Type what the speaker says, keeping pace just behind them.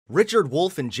Richard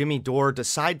Wolff and Jimmy Dore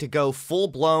decide to go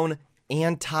full-blown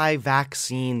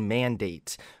anti-vaccine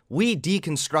mandate. We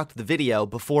deconstruct the video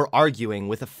before arguing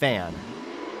with a fan.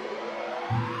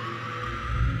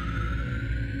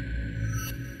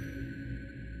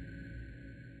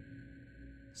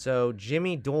 So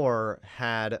Jimmy Dore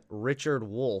had Richard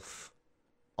Wolff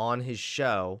on his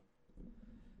show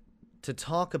to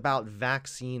talk about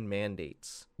vaccine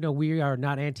mandates. No, we are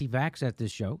not anti-vax at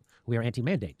this show. We are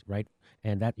anti-mandate, right?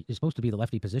 And that is supposed to be the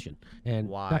lefty position. And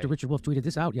Why? Dr. Richard Wolff tweeted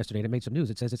this out yesterday, and it made some news.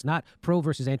 It says it's not pro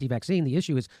versus anti-vaccine. The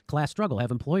issue is class struggle.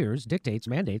 Have employers, dictates,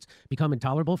 mandates become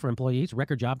intolerable for employees,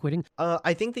 record job quitting?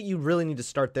 I think that you really need to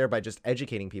start there by just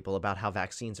educating people about how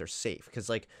vaccines are safe. Because,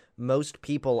 like, most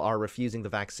people are refusing the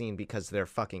vaccine because they're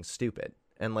fucking stupid.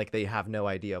 And, like, they have no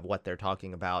idea of what they're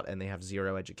talking about, and they have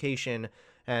zero education,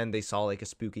 and they saw, like, a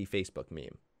spooky Facebook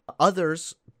meme.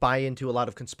 Others buy into a lot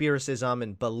of conspiracism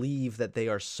and believe that they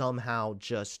are somehow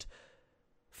just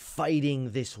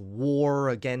fighting this war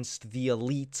against the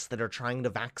elites that are trying to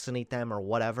vaccinate them or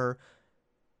whatever.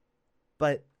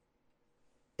 But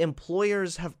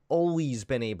employers have always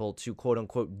been able to, quote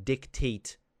unquote,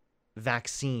 dictate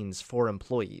vaccines for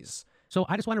employees. So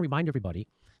I just want to remind everybody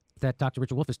that Dr.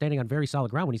 Richard Wolff is standing on very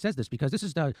solid ground when he says this, because this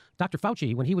is Dr.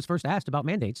 Fauci when he was first asked about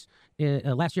mandates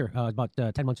last year, about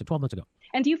 10 months or 12 months ago.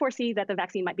 And do you foresee that the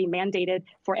vaccine might be mandated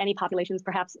for any populations,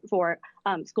 perhaps for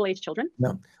school-age children?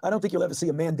 No, I don't think you'll ever see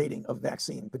a mandating of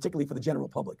vaccine, particularly for the general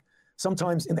public.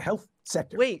 Sometimes in the health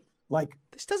sector, like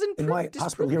this doesn't in my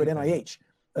hospital here at NIH,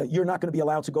 you're not going to be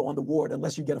allowed to go on the ward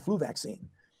unless you get a flu vaccine.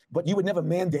 But you would never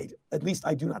mandate, at least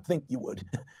I do not think you would.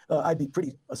 I'd be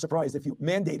pretty surprised if you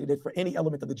mandated it for any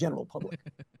element of the general public.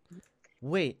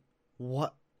 Wait,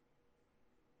 what?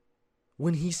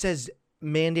 When he says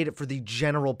mandate it for the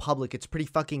general public, it's pretty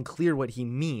fucking clear what he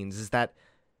means, is that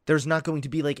there's not going to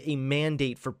be like a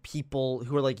mandate for people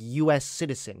who are like US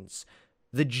citizens,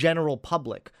 the general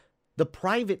public. The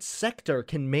private sector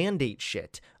can mandate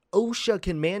shit. OSHA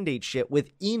can mandate shit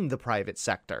within the private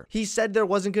sector. He said there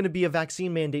wasn't going to be a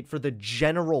vaccine mandate for the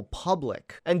general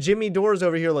public. And Jimmy Dore's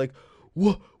over here like,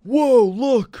 whoa,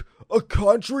 look, a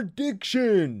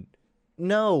contradiction.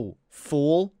 No,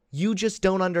 fool, you just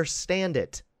don't understand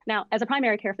it. Now, as a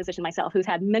primary care physician myself, who's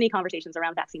had many conversations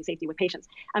around vaccine safety with patients,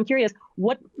 I'm curious,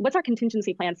 what's our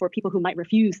contingency plan for people who might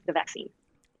refuse the vaccine?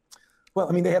 Well,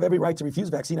 I mean, they have every right to refuse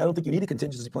vaccine. I don't think you need a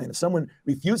contingency plan. If someone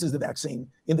refuses the vaccine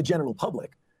in the general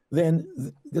public, then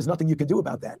there's nothing you can do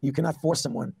about that. You cannot force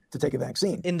someone to take a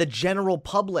vaccine. In the general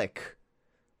public.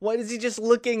 Why is he just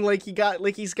looking like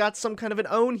he's got some kind of an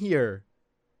own here?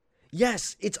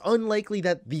 Yes, it's unlikely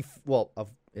that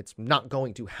it's not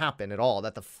going to happen at all,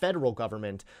 that the federal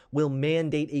government will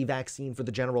mandate a vaccine for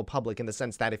the general public in the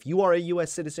sense that if you are a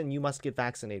U.S. citizen, you must get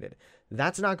vaccinated.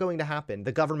 That's not going to happen.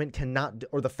 The government cannot,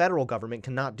 or the federal government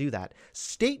cannot do that.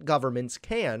 State governments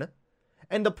can,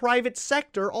 and the private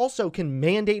sector also can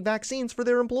mandate vaccines for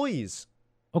their employees.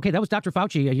 Okay, that was Dr.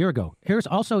 Fauci a year ago. Here's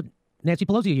also Nancy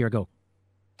Pelosi a year ago.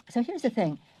 So here's the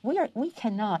thing. We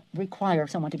cannot require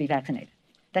someone to be vaccinated.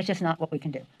 That's just not what we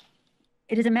can do.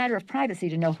 It is a matter of privacy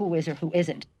to know who is or who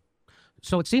isn't.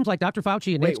 So it seems like Dr.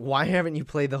 Fauci and Wait, why didn't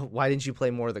you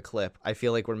play more of the clip? I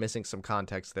feel like we're missing some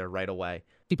context there right away.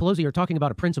 Nancy Pelosi are talking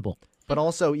about a principle. But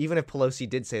also, even if Pelosi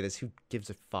did say this, who gives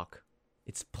a fuck?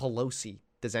 It's Pelosi.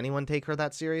 Does anyone take her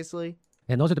that seriously?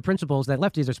 And those are the principles that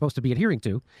lefties are supposed to be adhering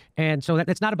to. And so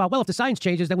that's not about, well, if the science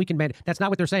changes, then we can mandate. That's not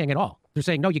what they're saying at all. They're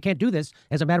saying, no, you can't do this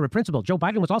as a matter of principle. Joe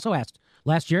Biden was also asked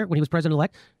last year when he was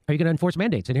president-elect, are you going to enforce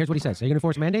mandates? And here's what he says. Are you going to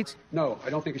enforce mandates? No, I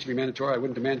don't think it should be mandatory. I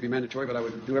wouldn't demand to be mandatory, but I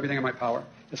would do everything in my power.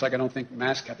 Just like I don't think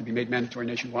masks have to be made mandatory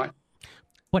nationwide.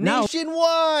 But now,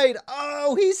 nationwide!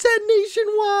 Oh, he said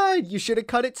nationwide! You should have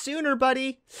cut it sooner,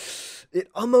 buddy. It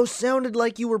almost sounded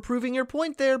like you were proving your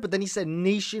point there, but then he said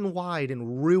nationwide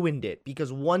and ruined it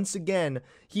because once again,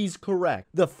 he's correct.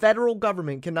 The federal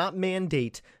government cannot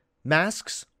mandate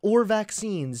masks or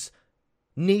vaccines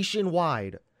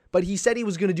nationwide, but he said he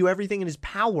was going to do everything in his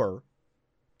power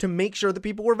to make sure that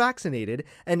people were vaccinated,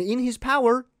 and in his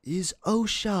power is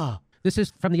OSHA. This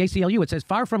is from the ACLU. It says,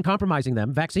 far from compromising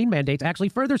them, vaccine mandates actually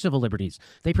further civil liberties.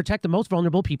 They protect the most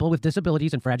vulnerable people with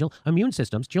disabilities and fragile immune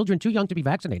systems, children too young to be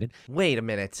vaccinated. Wait a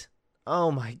minute.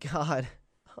 Oh my God.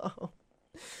 Oh,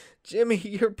 Jimmy,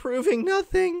 you're proving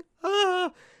nothing.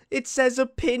 It says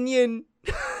opinion.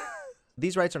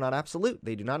 These rights are not absolute.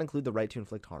 They do not include the right to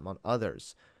inflict harm on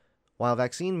others. While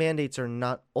vaccine mandates are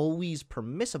not always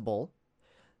permissible,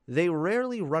 they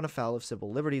rarely run afoul of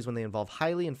civil liberties when they involve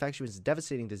highly infectious,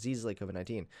 devastating diseases like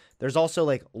COVID-19. There's also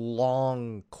like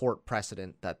long court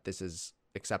precedent that this is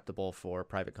acceptable for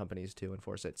private companies to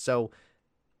enforce it. So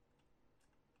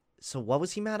So what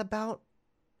was he mad about?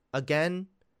 Again,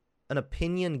 an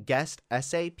opinion guest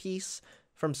essay piece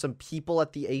from some people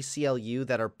at the ACLU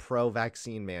that are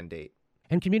pro-vaccine mandate.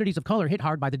 And communities of color hit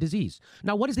hard by the disease.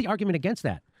 Now, what is the argument against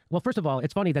that? Well, first of all,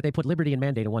 it's funny that they put liberty and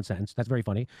mandate in one sentence. That's very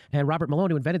funny. And Robert Malone,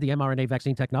 who invented the mRNA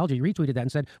vaccine technology, retweeted that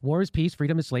and said, war is peace,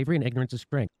 freedom is slavery, and ignorance is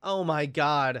strength. Oh my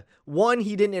God. One,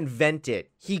 he didn't invent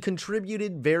it. He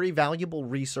contributed very valuable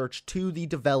research to the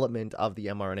development of the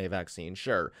mRNA vaccine,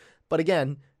 sure. But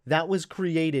again, that was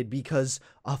created because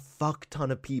a fuck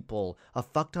ton of people, a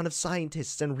fuck ton of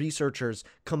scientists and researchers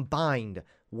combined,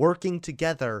 working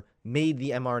together, made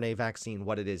the mRNA vaccine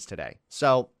what it is today.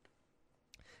 So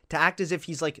to act as if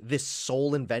he's like this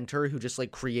sole inventor who just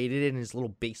like created it in his little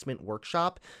basement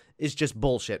workshop is just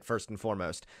bullshit, first and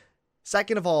foremost.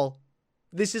 Second of all,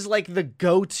 this is like the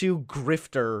go-to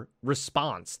grifter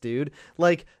response, dude.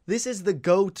 Like, this is the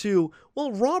go-to,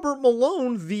 well, Robert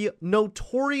Malone, the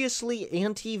notoriously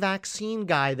anti-vaccine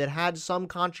guy that had some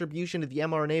contribution to the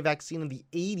mRNA vaccine in the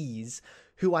 80s,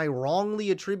 who I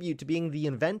wrongly attribute to being the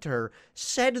inventor,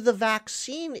 said the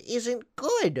vaccine isn't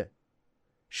good.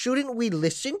 Shouldn't we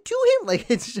listen to him?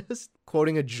 Like, it's just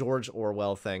quoting a George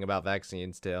Orwell thing about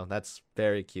vaccines, too. That's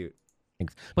very cute.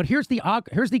 But here's the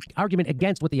argument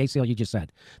against what the ACLU just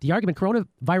said. The argument,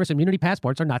 coronavirus immunity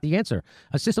passports are not the answer.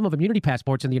 A system of immunity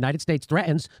passports in the United States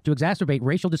threatens to exacerbate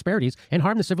racial disparities and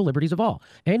harm the civil liberties of all.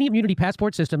 Any immunity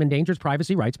passport system endangers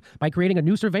privacy rights by creating a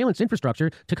new surveillance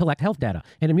infrastructure to collect health data.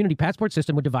 An immunity passport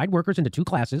system would divide workers into two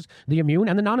classes, the immune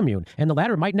and the non-immune, and the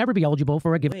latter might never be eligible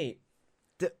for a given... Wait.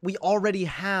 We already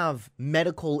have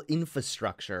medical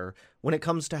infrastructure when it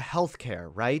comes to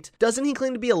healthcare, right? Doesn't he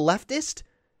claim to be a leftist?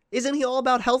 Isn't he all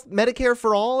about health, Medicare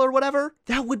for all or whatever?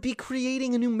 That would be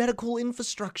creating a new medical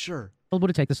infrastructure.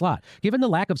 To take the slot. Given the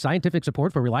lack of scientific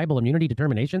support for reliable immunity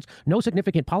determinations, no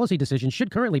significant policy decisions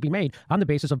should currently be made on the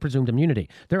basis of presumed immunity.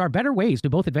 There are better ways to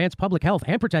both advance public health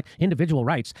and protect individual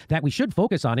rights that we should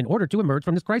focus on in order to emerge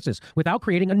from this crisis without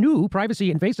creating a new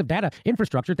privacy-invasive data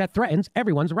infrastructure that threatens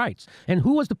everyone's rights. And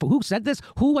who said this?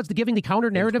 Who was giving the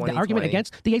counter narrative, the argument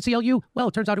against the ACLU? Well,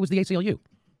 it turns out it was the ACLU.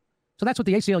 So that's what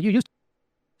the ACLU used.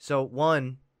 So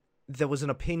one, there was an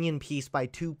opinion piece by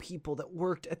two people that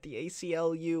worked at the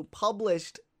ACLU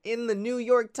published in the New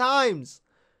York Times.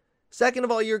 Second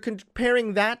of all, you're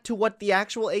comparing that to what the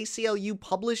actual ACLU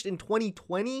published in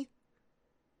 2020?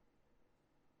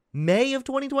 May of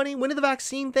 2020? When did the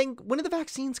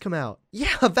vaccines come out?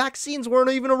 Yeah, vaccines weren't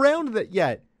even around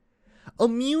yet.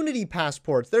 Immunity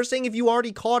passports. They're saying if you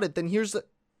already caught it, then here's the...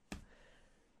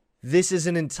 This is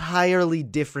an entirely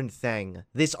different thing.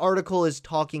 This article is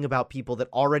talking about people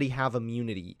that already have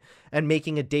immunity and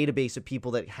making a database of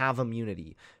people that have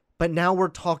immunity. But now we're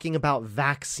talking about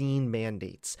vaccine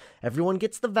mandates. Everyone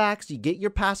gets the vax, you get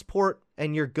your passport,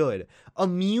 and you're good.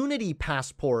 Immunity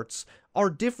passports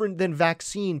are different than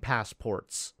vaccine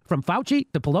passports. From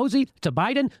Fauci to Pelosi to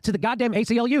Biden to the goddamn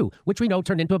ACLU, which we know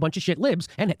turned into a bunch of shit libs,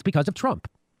 and it's because of Trump.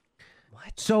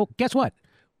 What? So guess what?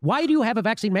 Why do you have a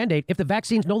vaccine mandate if the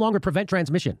vaccines no longer prevent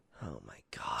transmission? Oh my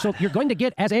God. So you're going to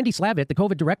get, as Andy Slavitt, the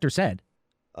COVID director, said.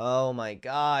 Oh my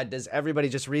God. Does everybody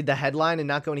just read the headline and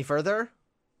not go any further?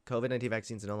 COVID-19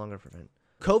 vaccines no longer prevent.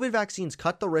 COVID vaccines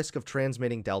cut the risk of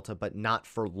transmitting Delta, but not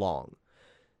for long.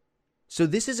 So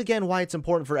this is, again, why it's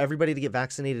important for everybody to get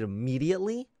vaccinated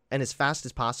immediately and as fast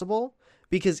as possible.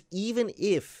 Because even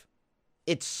if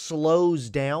it slows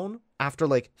down after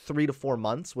like 3 to 4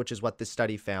 months, which is what this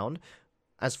study found,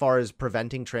 as far as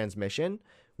preventing transmission,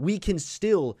 we can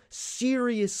still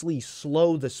seriously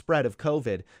slow the spread of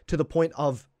COVID to the point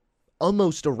of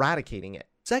almost eradicating it.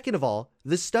 Second of all,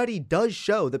 the study does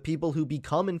show that people who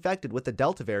become infected with the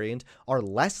Delta variant are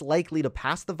less likely to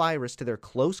pass the virus to their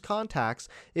close contacts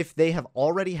if they have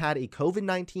already had a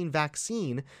COVID-19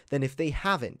 vaccine than if they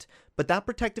haven't. But that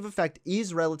protective effect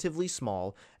is relatively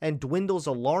small and dwindles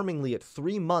alarmingly at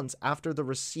 3 months after the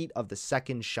receipt of the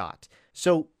second shot.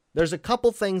 So there's a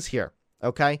couple things here,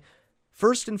 okay?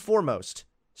 First and foremost,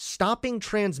 stopping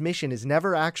transmission is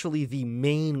never actually the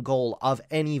main goal of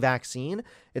any vaccine.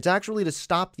 It's actually to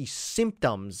stop the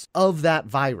symptoms of that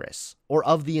virus or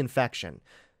of the infection.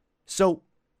 So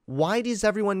why does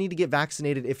everyone need to get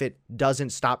vaccinated if it doesn't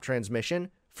stop transmission?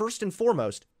 First and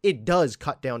foremost, it does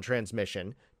cut down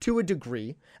transmission to a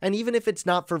degree, and even if it's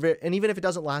not even if it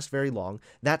doesn't last very long,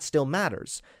 that still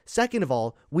matters. Second of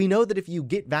all, we know that if you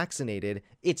get vaccinated,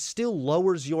 it still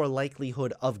lowers your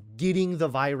likelihood of getting the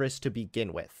virus to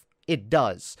begin with. It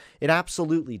does. It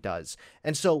absolutely does.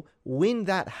 And so when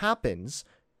that happens,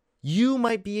 you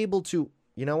might be able to,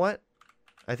 you know what?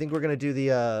 I think we're going to do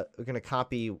we're going to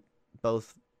copy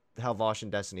both how Vosh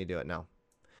and Destiny do it now.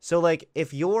 So like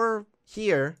if you're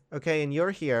here, okay, and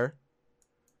you're here,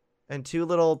 and two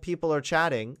little people are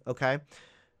chatting, okay,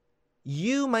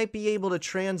 you might be able to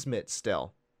transmit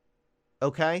still,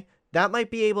 okay? That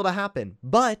might be able to happen.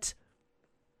 But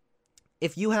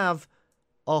if you have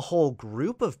a whole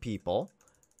group of people,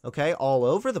 okay, all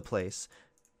over the place,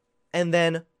 and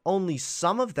then only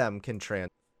some of them can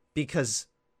transmit because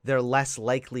they're less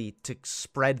likely to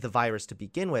spread the virus to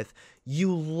begin with,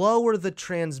 you lower the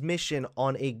transmission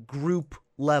on a group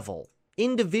level.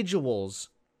 Individuals,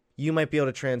 you might be able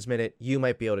to transmit it, you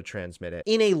might be able to transmit it.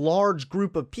 In a large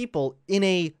group of people, in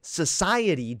a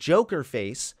society, Joker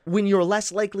face, when you're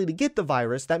less likely to get the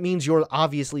virus, that means you're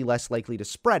obviously less likely to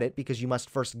spread it because you must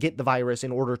first get the virus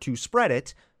in order to spread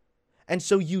it. And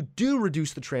so you do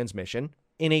reduce the transmission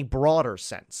in a broader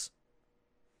sense.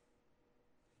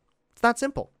 It's that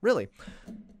simple, really.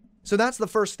 So that's the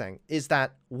first thing, is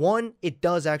that, one, it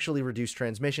does actually reduce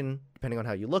transmission, depending on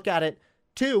how you look at it.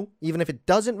 Two, even if it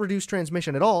doesn't reduce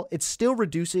transmission at all, it still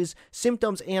reduces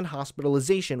symptoms and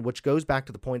hospitalization, which goes back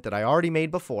to the point that I already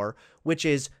made before, which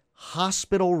is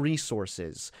hospital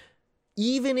resources.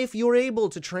 Even if you're able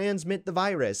to transmit the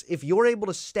virus, if you're able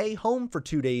to stay home for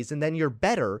 2 days and then you're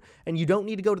better and you don't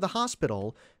need to go to the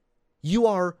hospital, you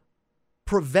are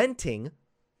preventing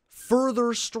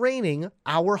further straining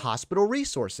our hospital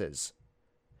resources.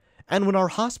 And when our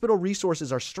hospital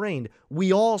resources are strained,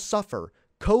 we all suffer.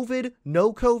 COVID,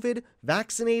 no COVID,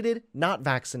 vaccinated, not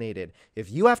vaccinated.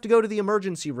 If you have to go to the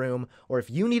emergency room, or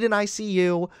if you need an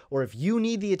ICU, or if you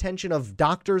need the attention of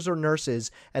doctors or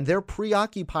nurses, and they're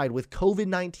preoccupied with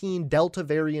COVID-19 Delta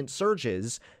variant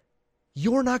surges,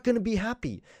 you're not going to be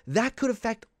happy. That could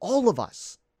affect all of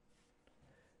us.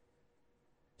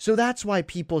 So that's why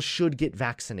people should get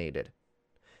vaccinated.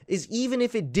 Is even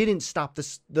if it didn't stop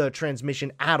the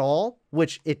transmission at all,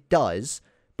 which it does,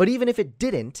 but even if it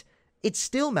didn't, it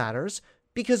still matters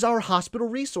because our hospital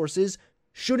resources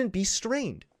shouldn't be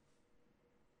strained.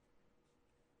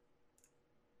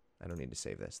 I don't need to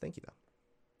save this. Thank you,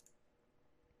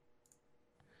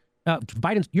 though.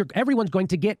 Everyone's going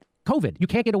to get COVID. You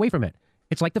can't get away from it.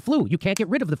 It's like the flu. You can't get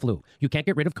rid of the flu. You can't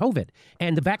get rid of COVID.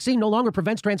 And the vaccine no longer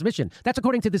prevents transmission. That's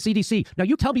according to the CDC. Now,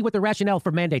 you tell me what the rationale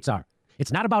for mandates are.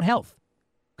 It's not about health.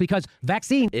 Because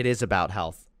vaccine... It is about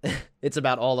health. It's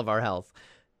about all of our health.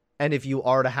 And if you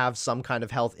are to have some kind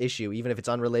of health issue, even if it's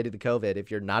unrelated to COVID,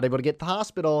 if you're not able to get into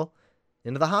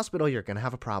the hospital, you're going to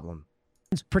have a problem.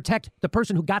 Protect the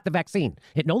person who got the vaccine.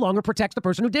 It no longer protects the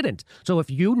person who didn't. So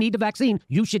if you need the vaccine,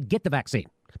 you should get the vaccine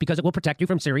because it will protect you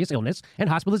from serious illness and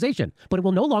hospitalization. But it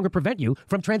will no longer prevent you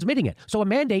from transmitting it. So a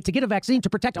mandate to get a vaccine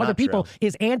to protect other people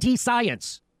is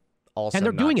anti-science. Also, and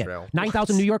they're doing it. True.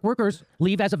 9,000 New York workers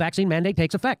leave as a vaccine mandate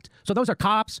takes effect. So those are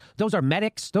cops, those are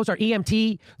medics, those are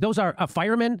EMT, those are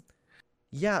firemen.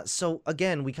 Yeah, so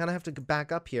again, we kind of have to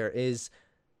back up here.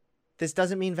 This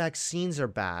doesn't mean vaccines are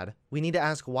bad. We need to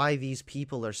ask why these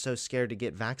people are so scared to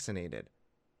get vaccinated.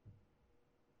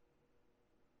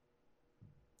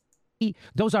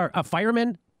 Those are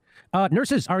firemen.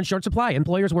 Nurses are in short supply.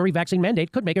 Employers worry vaccine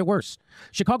mandate could make it worse.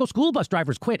 Chicago school bus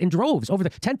drivers quit in droves. Over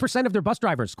 10% of their bus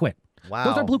drivers quit. Wow.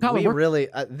 Those are blue collar workers. Really,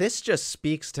 this just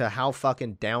speaks to how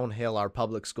fucking downhill our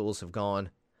public schools have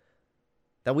gone.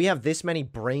 That we have this many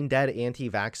brain-dead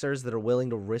anti-vaxxers that are willing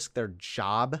to risk their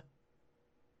job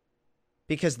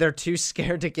because they're too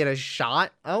scared to get a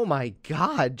shot? Oh my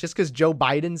God. Just because Joe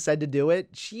Biden said to do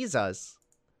it? Jesus.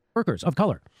 Workers of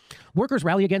color. Workers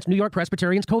rally against New York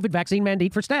Presbyterian's COVID vaccine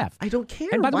mandate for staff. I don't care.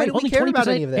 And by the Why way, do we only care 20%, about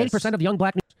any of this? 80% of young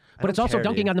black, but it's also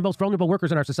dunking on the most vulnerable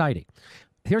workers in our society.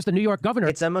 Here's the New York governor.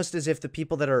 It's almost as if the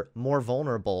people that are more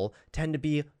vulnerable tend to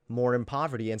be more in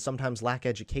poverty and sometimes lack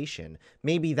education.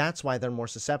 Maybe that's why they're more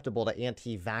susceptible to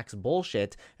anti-vax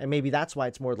bullshit, and maybe that's why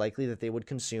it's more likely that they would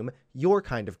consume your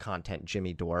kind of content,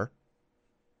 Jimmy Dore.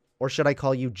 Or should I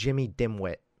call you Jimmy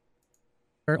Dimwit?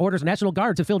 Orders National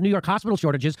Guard to fill New York hospital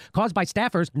shortages caused by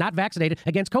staffers not vaccinated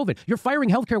against COVID. You're firing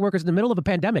healthcare workers in the middle of a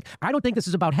pandemic. I don't think this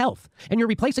is about health. And you're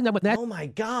replacing them with that. Oh my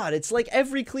God. It's like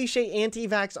every cliche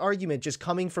anti-vax argument just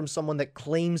coming from someone that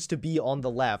claims to be on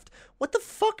the left. What the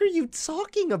fuck are you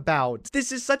talking about?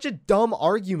 This is such a dumb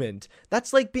argument.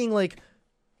 That's like being like,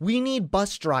 we need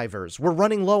bus drivers. We're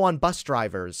running low on bus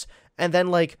drivers. And then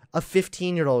like a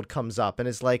 15-year-old comes up and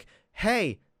is like,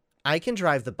 hey, I can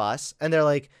drive the bus. And they're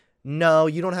like, no,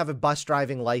 you don't have a bus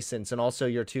driving license, and also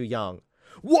you're too young.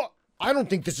 What? I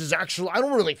don't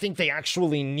really think they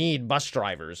actually need bus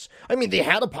drivers. I mean, they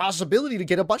had a possibility to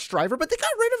get a bus driver, but they got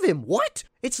rid of him. What?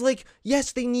 It's like,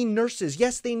 yes, they need nurses.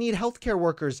 Yes, they need healthcare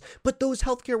workers, but those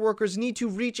healthcare workers need to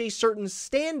reach a certain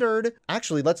standard.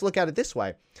 Actually, let's look at it this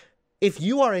way. If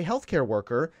you are a healthcare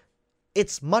worker,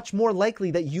 it's much more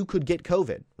likely that you could get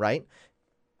COVID, right?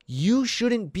 You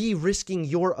shouldn't be risking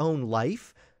your own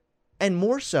life. And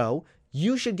more so,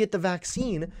 you should get the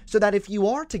vaccine so that if you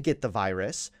are to get the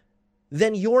virus,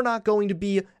 then you're not going to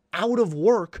be out of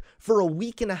work for a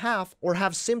week and a half or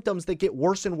have symptoms that get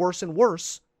worse and worse and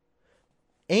worse.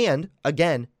 And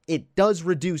again, it does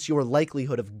reduce your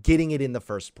likelihood of getting it in the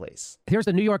first place. Here's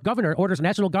the New York governor orders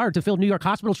National Guard to fill New York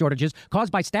hospital shortages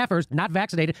caused by staffers not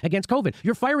vaccinated against COVID.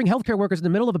 You're firing healthcare workers in the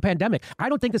middle of a pandemic. I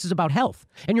don't think this is about health.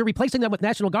 And you're replacing them with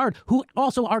National Guard, who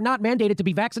also are not mandated to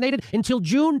be vaccinated until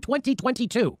June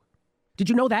 2022. Did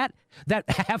you know that? That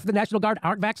half the National Guard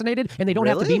aren't vaccinated and they don't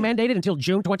have to be mandated until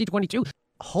June 2022?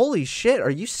 Holy shit, are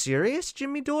you serious,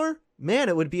 Jimmy Dore? Man,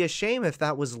 it would be a shame if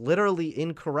that was literally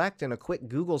incorrect and a quick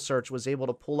Google search was able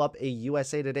to pull up a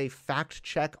USA Today fact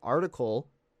check article.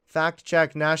 Fact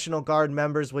check, National Guard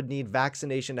members would need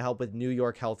vaccination to help with New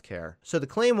York healthcare. So the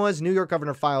claim was New York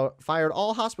governor fired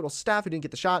all hospital staff who didn't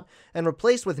get the shot and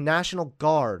replaced with National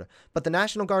Guard. But the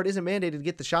National Guard isn't mandated to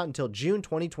get the shot until June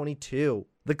 2022.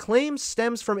 The claim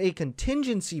stems from a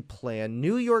contingency plan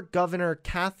New York Governor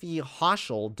Kathy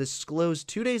Hochul disclosed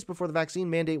 2 days before the vaccine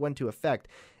mandate went into effect.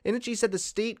 In it, she said the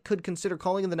state could consider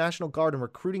calling in the National Guard and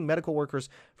recruiting medical workers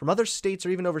from other states or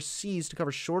even overseas to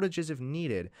cover shortages if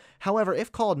needed. However,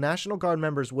 if called, National Guard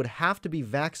members would have to be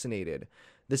vaccinated.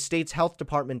 The state's health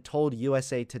department told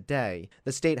USA Today.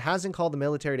 The state hasn't called the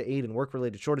military to aid in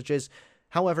work-related shortages.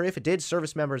 However, if it did,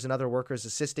 service members and other workers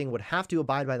assisting would have to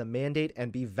abide by the mandate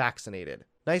and be vaccinated.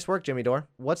 Nice work, Jimmy Dore.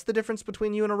 What's the difference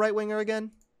between you and a right-winger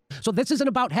again? So this isn't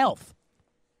about health.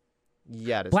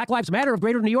 Yeah, it is. Black Lives Matter of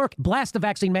Greater New York blast the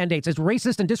vaccine mandates as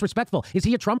racist and disrespectful. Is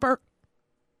he a Trumper?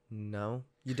 No.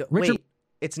 You don't. Richard- Wait,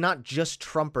 it's not just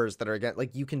Trumpers that are against.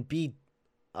 Like, you can be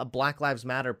a Black Lives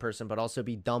Matter person, but also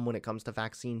be dumb when it comes to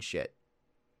vaccine shit.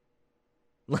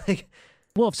 Like,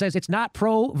 Wolf says it's not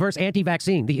pro versus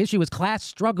anti-vaccine. The issue is class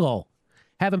struggle.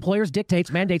 Have employers dictates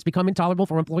mandates become intolerable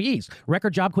for employees?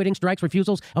 Record job quitting, strikes,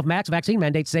 refusals of max vaccine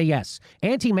mandates say yes.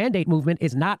 Anti-mandate movement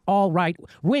is not all right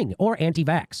wing or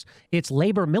anti-vax. Its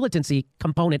labor militancy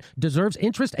component deserves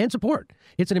interest and support.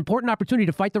 It's an important opportunity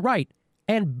to fight the right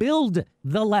and build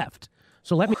the left.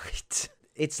 So let me... what?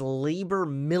 Its labor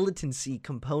militancy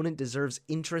component deserves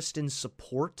interest and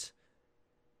support?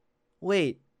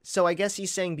 Wait. So I guess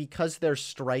he's saying because they're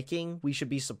striking, we should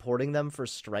be supporting them for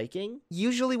striking?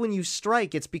 Usually when you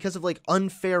strike, it's because of like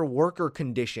unfair worker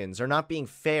conditions or not being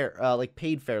fair, like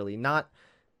paid fairly, not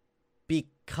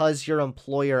because your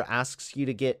employer asks you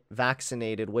to get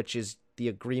vaccinated, which is the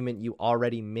agreement you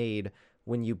already made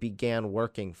when you began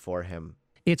working for him.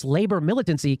 Its labor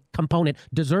militancy component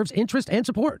deserves interest and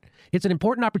support. It's an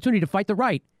important opportunity to fight the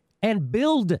right and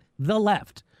build the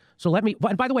left. So let me,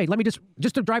 and by the way, let me just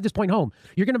to drive this point home,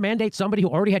 you're going to mandate somebody who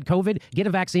already had COVID get a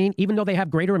vaccine, even though they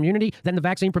have greater immunity than the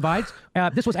vaccine provides?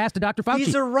 This was asked to Dr. Fauci.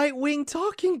 These are right-wing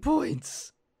talking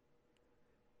points.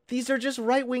 These are just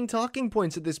right-wing talking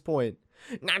points at this point.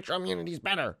 Natural immunity is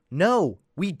better. No,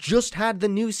 we just had the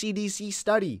new CDC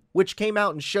study, which came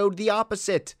out and showed the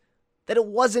opposite, that it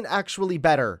wasn't actually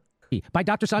better. By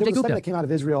Dr. Sanjay There was a study Gupta. that came out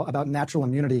of Israel about natural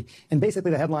immunity, and basically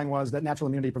the headline was that natural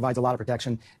immunity provides a lot of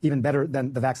protection, even better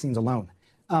than the vaccines alone.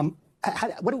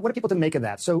 What are people to make of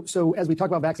that? So as we talk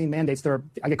about vaccine mandates,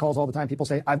 I get calls all the time. People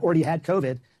say, I've already had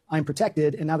COVID, I'm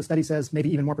protected, and now the study says maybe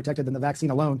even more protected than the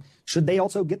vaccine alone. Should they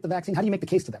also get the vaccine? How do you make the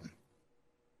case to them?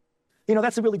 You know,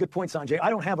 that's a really good point, Sanjay. I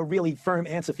don't have a really firm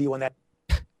answer for you on that.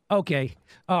 Okay,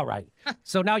 all right.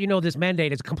 So now you know this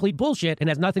mandate is complete bullshit and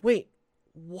has nothing... Wait,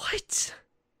 what?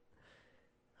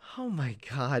 Oh my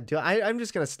god, dude. I'm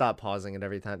just gonna stop pausing it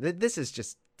every time. This is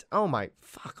just, oh my,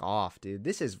 fuck off, dude.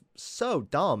 This is so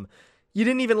dumb. You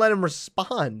didn't even let him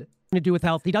respond. to do with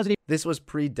health. He doesn't even... This was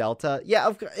pre-Delta.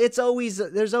 Yeah, it's always,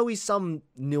 there's always some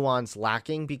nuance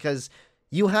lacking because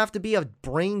you have to be a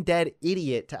brain-dead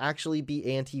idiot to actually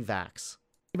be anti-vax.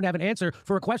 even have an answer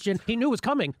for a question he knew was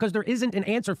coming because there isn't an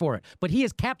answer for it. But he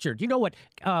is captured. You know what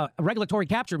regulatory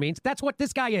capture means? That's what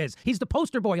this guy is. He's the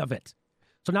poster boy of it.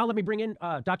 So now let me bring in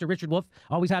Dr. Richard Wolff.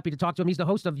 Always happy to talk to him. He's the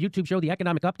host of YouTube show The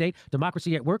Economic Update,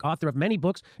 Democracy at Work, author of many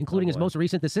books, including his most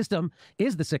recent, The System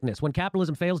is the Sickness, When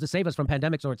Capitalism Fails to Save Us from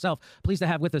Pandemics or Itself. Pleased to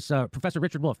have with us Professor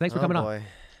Richard Wolff. Thanks for coming on.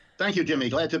 Thank you, Jimmy.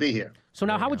 Glad to be here. So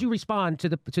now, how would you respond to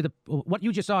the what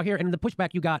you just saw here and the pushback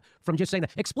you got from just saying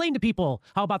that? Explain to people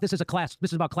how about this is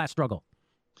about class struggle.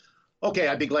 Okay,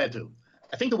 I'd be glad to.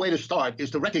 I think the way to start is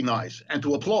to recognize and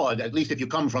to applaud, at least if you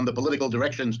come from the political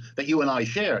directions that you and I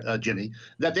share, Jimmy,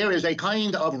 that there is a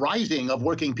kind of rising of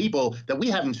working people that we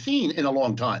haven't seen in a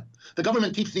long time. The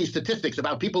government keeps these statistics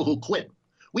about people who quit.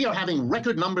 We are having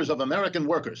record numbers of American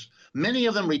workers, many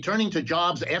of them returning to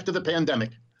jobs after the pandemic.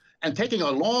 and taking a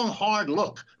long, hard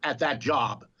look at that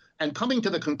job and coming to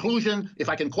the conclusion, if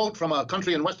I can quote from a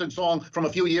country and western song from a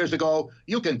few years ago,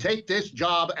 you can take this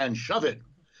job and shove it.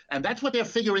 And that's what they're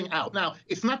figuring out. Now,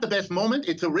 it's not the best moment.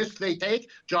 It's a risk they take.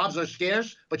 Jobs are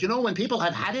scarce. But you know, when people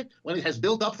have had it, when it has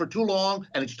built up for too long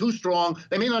and it's too strong,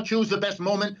 they may not choose the best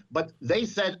moment, but they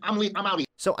said, I'm out of here.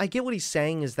 So I get what he's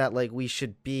saying is that, like, we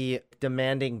should be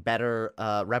demanding better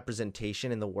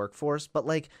representation in the workforce. But,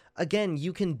 like, again,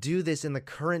 you can do this in the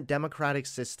current democratic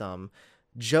system.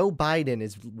 Joe Biden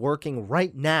is working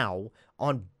right now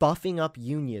on buffing up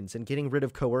unions and getting rid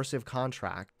of coercive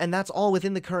contract. And that's all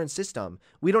within the current system.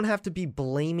 We don't have to be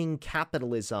blaming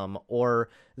capitalism or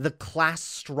the class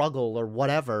struggle or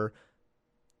whatever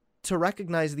to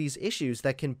recognize these issues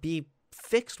that can be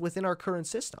fixed within our current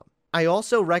system. I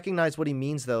also recognize what he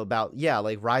means, though, about, yeah,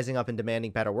 like rising up and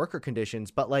demanding better worker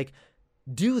conditions, but, like,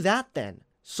 do that then.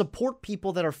 Support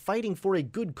people that are fighting for a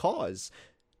good cause.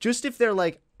 Just if they're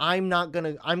like, I'm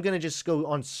gonna just go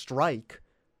on strike.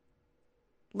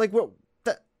 Like,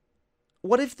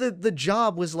 what if the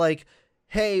job was like,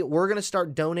 hey, we're gonna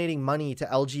start donating money to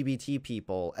LGBT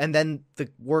people, and then the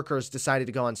workers decided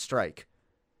to go on strike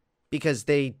because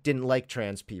they didn't like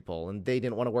trans people and they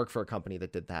didn't want to work for a company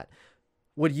that did that?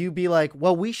 Would you be like,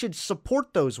 well, we should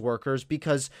support those workers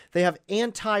because they have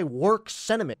anti-work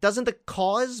sentiment? Doesn't the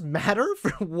cause matter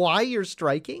for why you're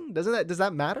striking? Does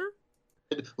that matter?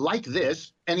 Like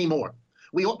this anymore.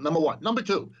 Number one. Number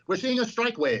two, we're seeing a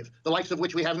strike wave, the likes of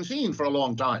which we haven't seen for a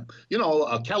long time. You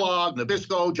know, Kellogg,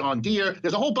 Nabisco, John Deere,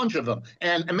 there's a whole bunch of them,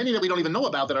 and many that we don't even know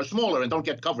about that are smaller and don't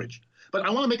get coverage. But I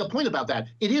want to make a point about that.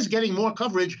 It is getting more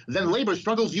coverage than labor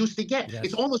struggles used to get. Yes.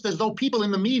 It's almost as though people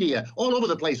in the media all over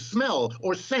the place smell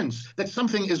or sense that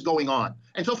something is going on.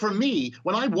 And so for me,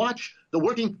 when I watch the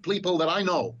working people that I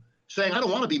know saying, I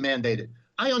don't want to be mandated,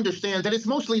 I understand that it's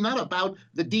mostly not about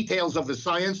the details of the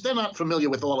science. They're not familiar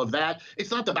with all of that. It's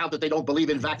not about that they don't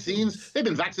believe in vaccines. They've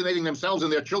been vaccinating themselves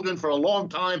and their children for a long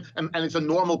time, and it's a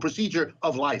normal procedure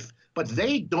of life. But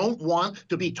they don't want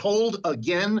to be told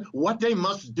again what they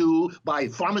must do by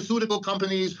pharmaceutical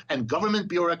companies and government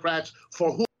bureaucrats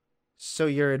for who. So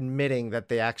you're admitting that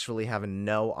they actually have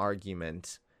no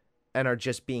argument and are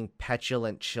just being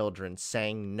petulant children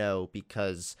saying no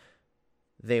because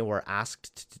they were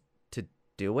asked to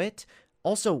do it?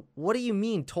 Also, what do you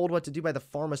mean told what to do by the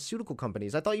pharmaceutical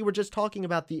companies? I thought you were just talking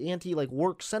about the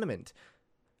work sentiment.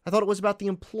 I thought it was about the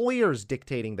employers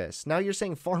dictating this. Now you're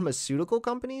saying pharmaceutical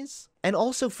companies? And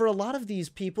also, for a lot of these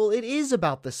people, it is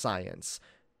about the science.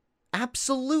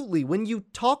 Absolutely. When you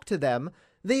talk to them,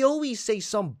 they always say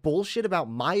some bullshit about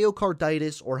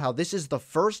myocarditis or how this is the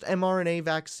first mRNA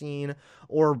vaccine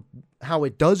or how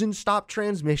it doesn't stop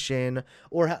transmission,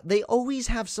 or how they always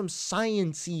have some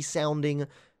science-y sounding,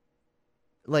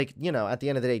 like, you know, at the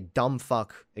end of the day, dumb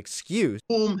fuck excuse.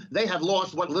 Whom they have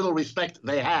lost what little respect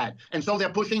they had. And so they're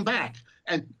pushing back.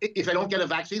 And if they don't get a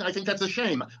vaccine, I think that's a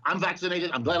shame. I'm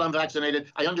vaccinated. I'm glad I'm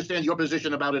vaccinated. I understand your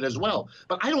position about it as well.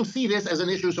 But I don't see this as an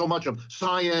issue so much of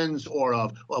science or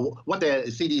of what the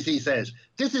CDC says.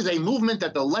 This is a movement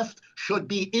that the left should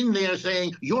be in there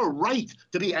saying, you're right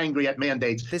to be angry at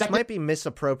mandates. This might be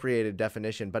misappropriated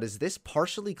definition, but is this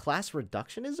partially class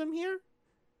reductionism here?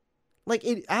 Like,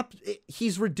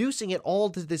 he's reducing it all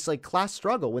to this, like, class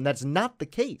struggle when that's not the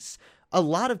case. A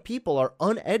lot of people are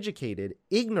uneducated,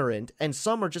 ignorant, and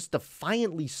some are just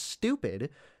defiantly stupid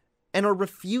and are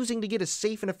refusing to get a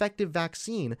safe and effective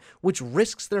vaccine, which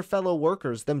risks their fellow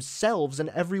workers, themselves, and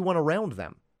everyone around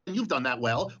them. And you've done that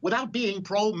well without being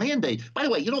pro-mandate. By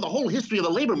the way, you know, the whole history of the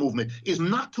labor movement is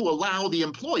not to allow the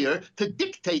employer to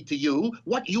dictate to you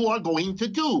what you are going to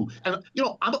do. And, you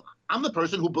know, I'm the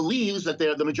person who believes that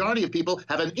the majority of people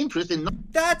have an interest in...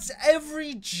 That's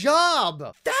every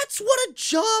job! That's what a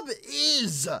job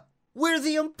is! Where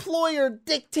the employer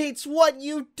dictates what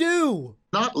you do!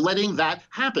 Not letting that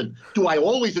happen. Do I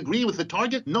always agree with the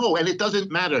target? No, and it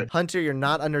doesn't matter. Hunter, you're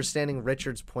not understanding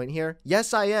Richard's point here.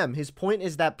 Yes, I am. His point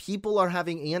is that people are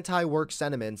having anti-work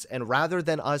sentiments, and rather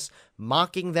than us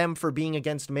mocking them for being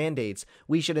against mandates,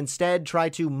 we should instead try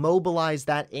to mobilize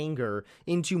that anger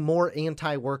into more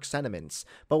anti-work sentiments.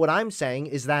 But what I'm saying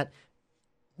is that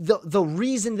the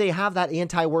reason they have that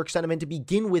anti-work sentiment to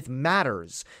begin with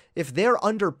matters. If they're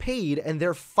underpaid and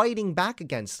they're fighting back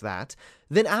against that,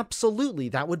 then absolutely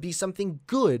that would be something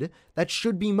good that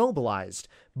should be mobilized.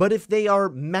 But if they are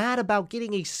mad about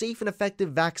getting a safe and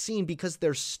effective vaccine because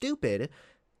they're stupid,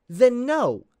 then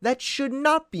no, that should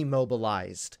not be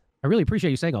mobilized. I really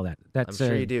appreciate you saying all that. That's I'm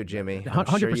sure you do, Jimmy.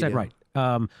 100%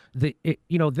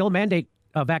 right. They'll mandate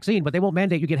a vaccine, but they won't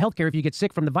mandate you get healthcare if you get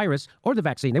sick from the virus or the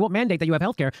vaccine. They won't mandate that you have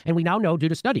healthcare. And we now know, due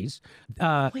to studies,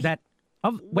 that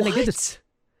of when they did this.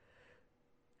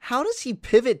 How does he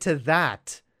pivot to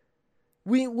that?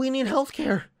 We need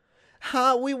healthcare.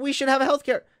 We should have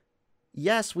healthcare.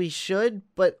 Yes, we should,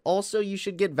 but also you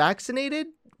should get vaccinated.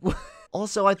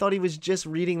 Also, I thought he was just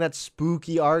reading that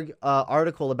spooky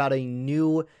article about a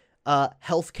new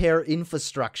healthcare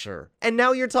infrastructure. And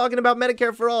now you're talking about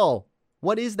Medicare for all.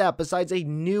 What is that besides a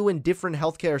new and different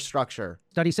healthcare structure?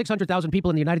 Study 600,000 people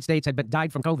in the United States had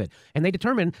died from COVID. And they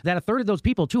determined that a third of those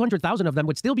people, 200,000 of them,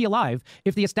 would still be alive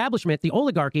if the establishment, the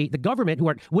oligarchy, the government,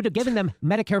 would have given them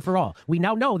Medicare for all. We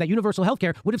now know that universal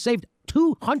healthcare would have saved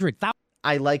 200,000.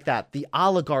 I like that. The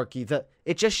oligarchy,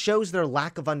 it just shows their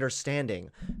lack of understanding.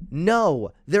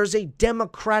 No, there's a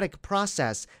democratic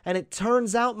process. And it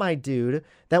turns out, my dude,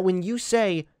 that when you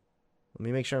say, let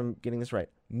me make sure I'm getting this right,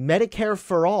 Medicare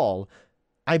for all,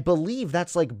 I believe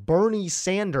that's like Bernie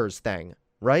Sanders thing,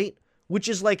 right? Which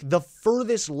is like the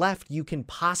furthest left you can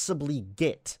possibly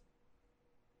get.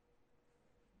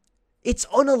 It's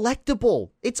unelectable.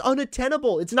 It's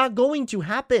unattainable. It's not going to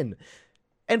happen.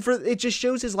 And it just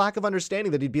shows his lack of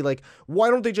understanding that he'd be like, why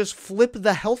don't they just flip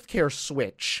the healthcare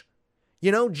switch?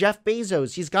 You know, Jeff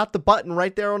Bezos, he's got the button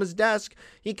right there on his desk.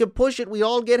 He can push it. We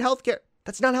all get healthcare.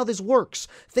 That's not how this works.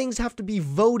 Things have to be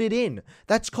voted in.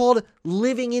 That's called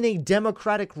living in a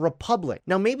democratic republic.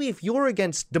 Now, maybe if you're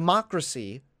against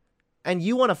democracy and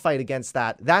you want to fight against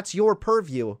that, that's your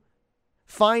purview.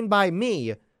 Fine by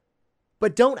me.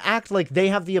 But don't act like they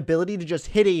have the ability to just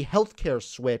hit a healthcare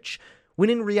switch when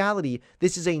in reality,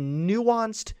 this is a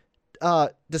nuanced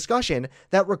discussion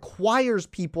that requires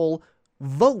people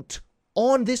vote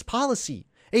on this policy.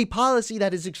 A policy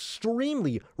that is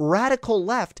extremely radical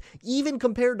left, even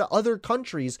compared to other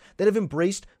countries that have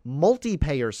embraced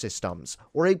multi-payer systems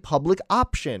or a public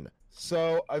option.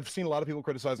 So I've seen a lot of people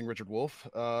criticizing Richard Wolff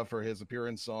for his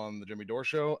appearance on the Jimmy Dore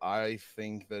Show. I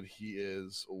think that he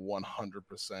is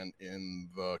 100% in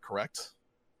the correct,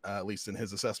 at least in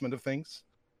his assessment of things.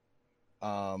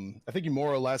 I think he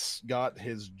more or less got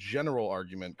his general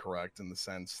argument correct in the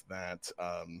sense that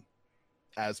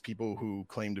as people who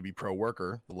claim to be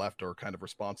pro-worker, the left are kind of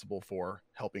responsible for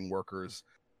helping workers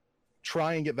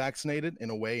try and get vaccinated in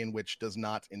a way in which does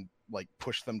not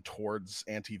push them towards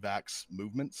anti-vax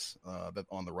movements that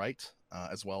on the right,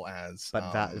 as well as.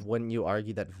 But wouldn't you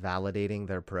argue that validating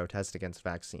their protest against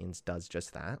vaccines does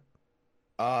just that?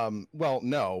 Well,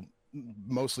 no.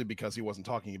 Mostly because he wasn't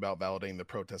talking about validating the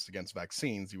protest against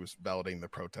vaccines. He was validating the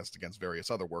protest against various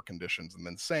other work conditions and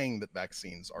then saying that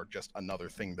vaccines are just another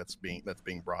thing that's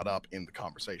being brought up in the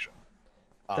conversation.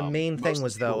 The main thing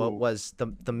was, though, it was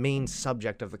the main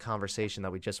subject of the conversation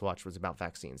that we just watched was about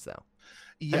vaccines, though.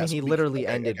 Yes, I mean, he literally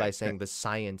ended by saying the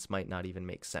science might not even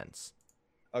make sense.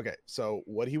 Okay, so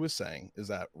what he was saying is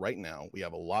that right now we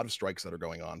have a lot of strikes that are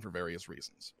going on for various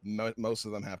reasons. Most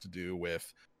of them have to do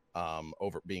with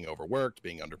being overworked,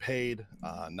 being underpaid,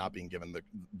 not being given the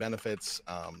benefits,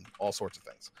 all sorts of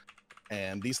things.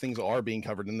 And these things are being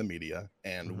covered in the media,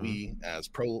 and we as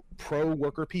pro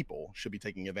worker people should be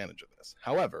taking advantage of this.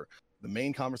 However, the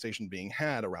main conversation being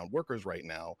had around workers right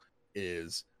now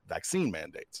is vaccine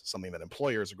mandates, something that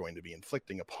employers are going to be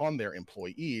inflicting upon their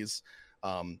employees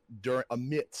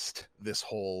amidst this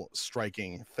whole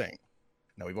striking thing.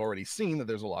 Now, we've already seen that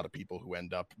there's a lot of people who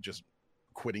end up just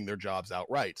quitting their jobs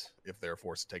outright if they're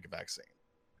forced to take a vaccine.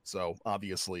 So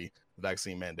obviously the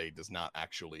vaccine mandate does not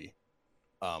actually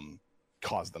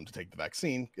cause them to take the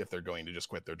vaccine if they're going to just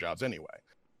quit their jobs anyway.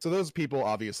 So those people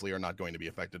obviously are not going to be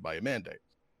affected by a mandate.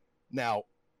 Now,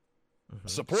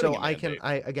 supporting so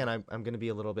I'm going to be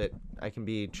a little bit, I can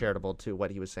be charitable to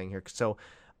what he was saying here. So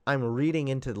I'm reading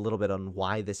into a little bit on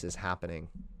why this is happening.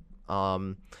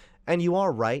 And you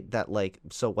are right that,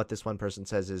 so what this one person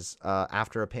says is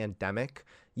after a pandemic,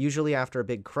 usually after a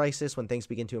big crisis, when things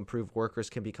begin to improve,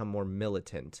 workers can become more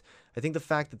militant. I think the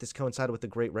fact that this coincided with the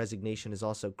Great Resignation is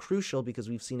also crucial because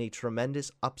we've seen a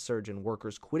tremendous upsurge in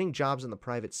workers quitting jobs in the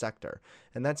private sector,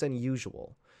 and that's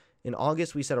unusual. In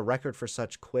August, we set a record for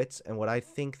such quits, and what I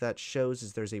think that shows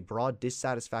is there's a broad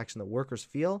dissatisfaction that workers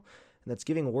feel, and that's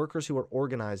giving workers who are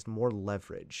organized more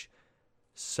leverage.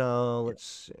 So, let's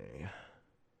see.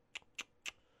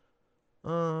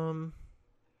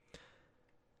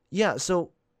 Yeah,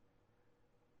 so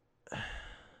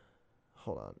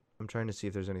hold on. I'm trying to see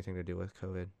if there's anything to do with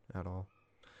COVID at all.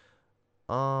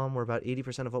 We're about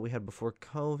 80% of what we had before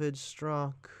COVID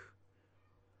struck.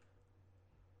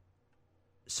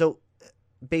 So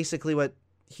basically what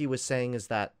he was saying is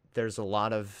that there's a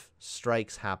lot of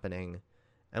strikes happening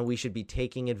and we should be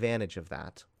taking advantage of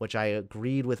that, which I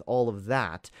agreed with all of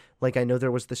that. Like, I know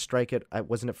there was the strike at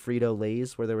wasn't it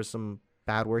Frito-Lay's where there was some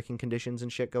bad working conditions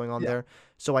and shit going on there.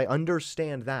 So I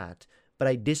understand that. but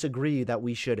I disagree that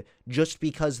we should, just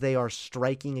because they are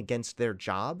striking against their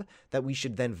job, that we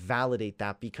should then validate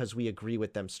that because we agree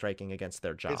with them striking against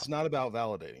their job. It's not about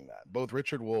validating that. Both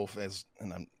Richard Wolff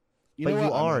and I'm. But you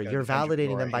are. You're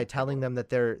validating them by telling them that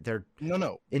they're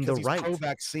no in the he's right.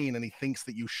 Pro-vaccine, and he thinks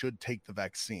that you should take the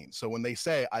vaccine. So when they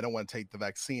say I don't want to take the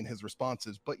vaccine, his response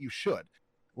is, "But you should."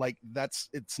 Like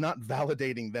it's not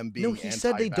validating them being. No, he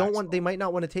said they don't want. They might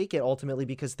not want to take it ultimately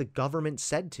because the government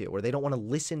said to, or they don't want to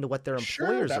listen to what their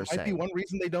employers that are might saying. Be one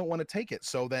reason they don't want to take it.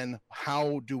 So then,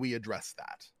 how do we address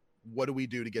that? What do we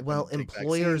do to get? Well, them to take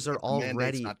employers vaccines are if the mandate's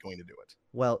already not going to do it.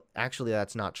 Well, actually,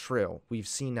 that's not true. We've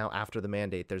seen now after the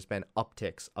mandate, there's been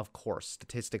upticks, of course,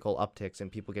 statistical upticks in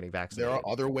people getting vaccinated. There are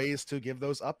other ways to give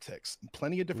those upticks.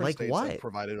 Plenty of different Like states what? have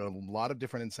provided a lot of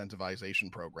different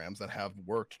incentivization programs that have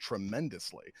worked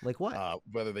tremendously. Like what?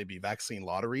 Whether they be vaccine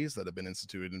lotteries that have been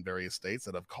instituted in various states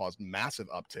that have caused massive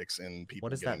upticks in people What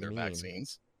does getting that their mean?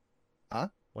 vaccines. Huh?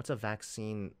 What's a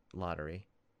vaccine lottery?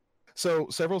 So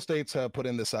several states have put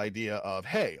in this idea of,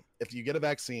 hey, if you get a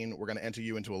vaccine, we're going to enter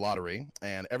you into a lottery,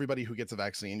 and everybody who gets a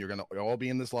vaccine, you're going to all be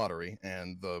in this lottery,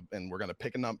 and we're going to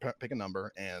pick a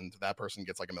number, and that person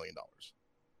gets like $1 million.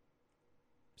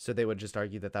 So they would just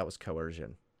argue that that was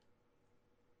coercion.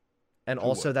 And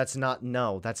also, that's not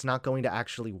going to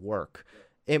actually work.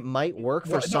 It might work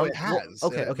for some. No, it has.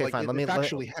 Okay, fine. It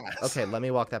actually has. Okay, let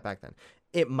me walk that back then.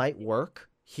 It might work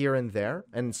here and there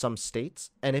and in some states,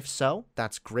 and if so,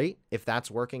 that's great. If that's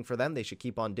working for them, they should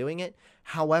keep on doing it.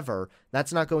 However,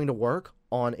 that's not going to work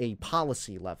on a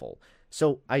policy level.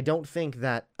 So I don't think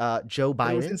that Joe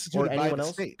Biden or anyone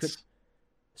else could.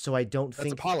 So I don't think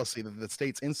that's a policy that the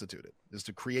states instituted, is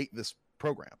to create this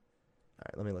program. All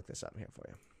right, let me look this up here for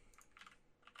you.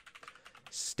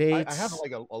 States. I have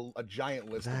like a giant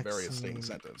list of various state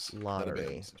incentives lottery. that have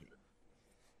been instituted.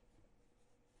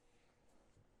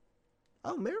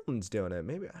 Oh, Maryland's doing it.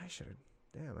 Maybe I should have.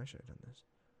 Damn, I should have done this.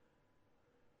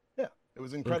 Yeah, it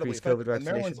was incredibly effective. And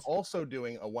Maryland's also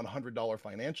doing a $100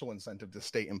 financial incentive to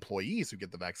state employees who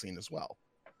get the vaccine as well.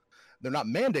 They're not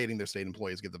mandating their state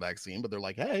employees get the vaccine, but they're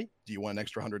like, hey, do you want an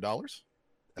extra $100?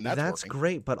 And that's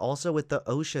great, but also with the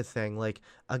OSHA thing, like,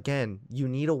 again, you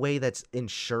need a way that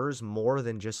ensures more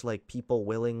than just like people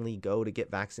willingly go to get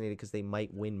vaccinated because they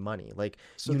might win money. Like,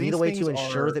 so you need a way to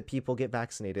ensure that people get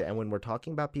vaccinated. And when we're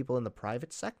talking about people in the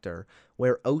private sector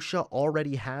where OSHA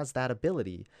already has that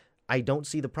ability, I don't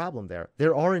see the problem there.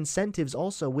 There are incentives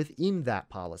also within that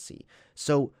policy.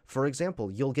 So, for example,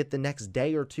 you'll get the next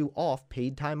day or two off,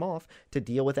 paid time off, to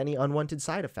deal with any unwanted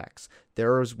side effects.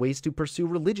 There are ways to pursue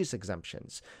religious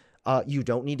exemptions. You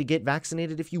don't need to get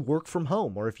vaccinated if you work from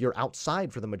home or if you're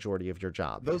outside for the majority of your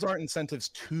job. Those aren't incentives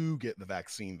to get the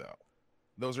vaccine, though.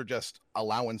 Those are just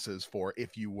allowances for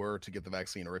if you were to get the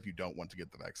vaccine or if you don't want to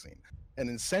get the vaccine. An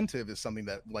incentive is something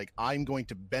that, like, I'm going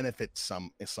to benefit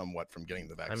somewhat from getting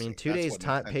the vaccine. I mean, 2 days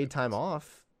paid time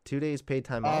off. 2 days paid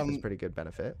time off is pretty good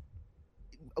benefit.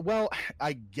 Well,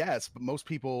 I guess, but most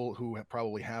people who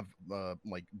probably have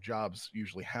like jobs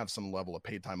usually have some level of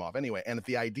paid time off anyway. And if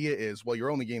the idea is, well,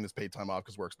 you're only getting this paid time off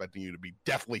because we're expecting you to be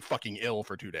deathly fucking ill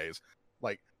for 2 days,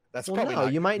 like, that's probably no,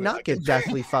 you might not get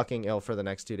deathly fucking ill for the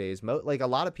next 2 days. Like, a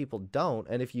lot of people don't,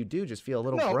 and if you do, just feel a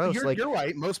little gross. You're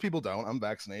right. Most people don't. I'm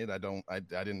vaccinated. I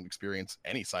didn't experience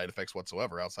any side effects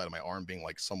whatsoever outside of my arm being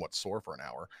like somewhat sore for an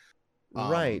hour.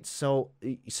 Right. So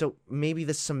maybe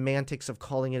the semantics of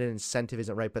calling it an incentive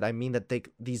isn't right, but I mean that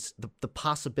the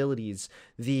possibilities,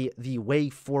 the way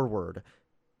forward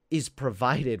is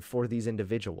provided for these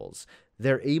individuals.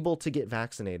 They're able to get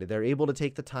vaccinated. They're able to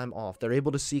take the time off. They're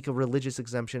able to seek a religious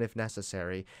exemption if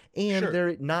necessary, and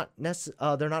they're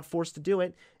not forced to do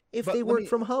it if they work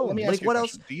from home. Let me ask like, you what a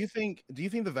else? question. Do you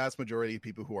think the vast majority of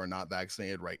people who are not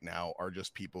vaccinated right now are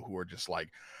just people who are just like,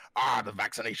 the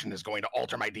vaccination is going to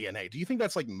alter my DNA? Do you think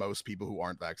that's like most people who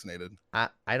aren't vaccinated? I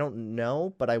don't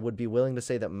know, but I would be willing to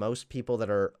say that most people that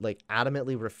are like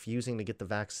adamantly refusing to get the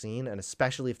vaccine, and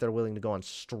especially if they're willing to go on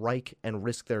strike and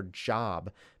risk their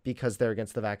job because they're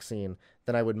against the vaccine,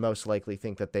 then I would most likely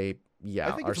think that they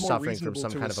are suffering from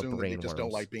some kind of a brain worm. Just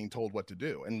don't like being told what to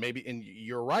do. And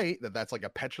you're right that's like a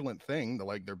petulant thing, that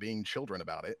like they're being children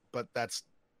about it, but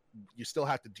you still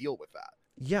have to deal with that.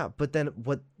 Yeah, but then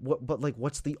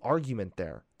what's the argument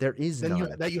there? There is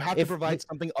none. That you have to provide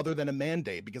something other than a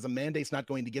mandate, because a mandate's not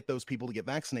going to get those people to get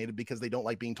vaccinated because they don't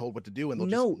like being told what to do. And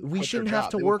we shouldn't have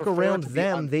to work around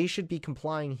them. They should be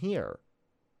complying here.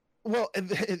 Well,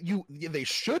 they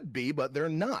should be, but they're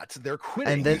not. They're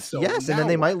quitting. And then and then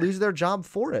they might lose their job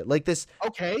for it. Like this.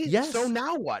 Okay. Yes. So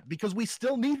now what? Because we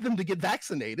still need them to get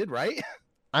vaccinated, right?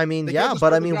 I mean,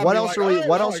 but I mean, what else are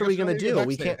we going to do?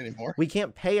 We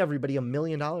can't pay everybody $1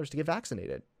 million to get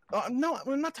vaccinated. No,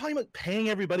 we're not talking about paying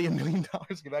everybody $1 million to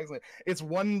get vaccinated. It's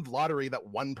one lottery that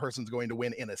one person's going to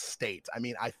win in a state. I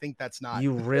mean, I think that's not.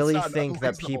 You really not think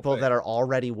that people that are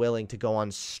already willing to go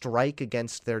on strike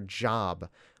against their job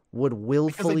would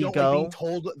willfully because they don't go? like being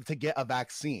told to get a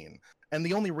vaccine? And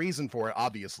the only reason for it,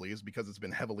 obviously, is because it's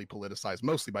been heavily politicized,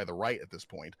 mostly by the right at this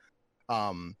point.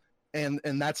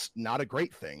 And that's not a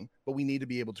great thing, but we need to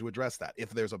be able to address that.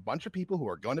 If there's a bunch of people who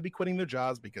are going to be quitting their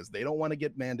jobs because they don't want to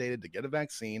get mandated to get a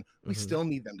vaccine, we still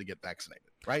need them to get vaccinated,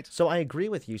 right? So I agree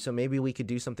with you. So maybe we could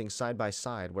do something side by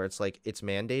side where it's like it's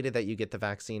mandated that you get the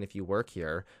vaccine if you work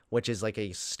here, which is like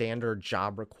a standard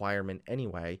job requirement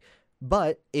anyway.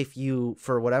 But if you,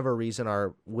 for whatever reason,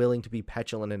 are willing to be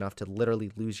petulant enough to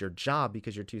literally lose your job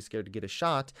because you're too scared to get a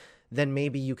shot, then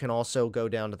maybe you can also go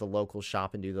down to the local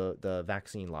shop and do the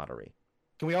vaccine lottery.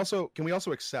 Can we also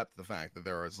accept the fact that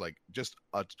there is like just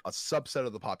a subset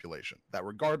of the population that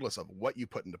regardless of what you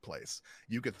put into place,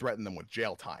 you could threaten them with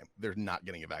jail time. They're not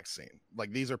getting a vaccine.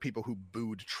 Like these are people who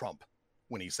booed Trump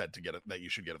when he said that you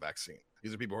should get a vaccine.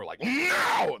 These are people who are like,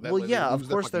 no. Well, yeah, of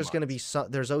course there's going to be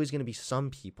there's always going to be some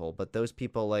people, but those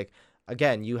people, like,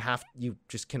 again, you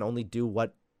just can only do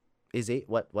what's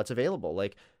available.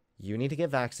 Like, you need to get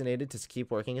vaccinated to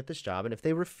keep working at this job, and if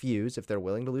they refuse, if they're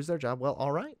willing to lose their job, well,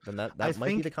 all right, then that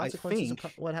might be the consequences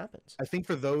of what happens. I think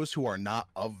for those who are not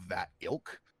of that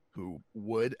ilk, who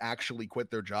would actually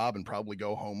quit their job and probably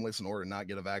go homeless in order to not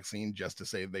get a vaccine just to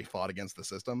say they fought against the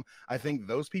system, I think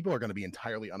those people are going to be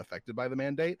entirely unaffected by the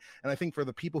mandate. And I think for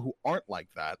the people who aren't like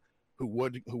that, who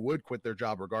would quit their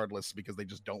job regardless because they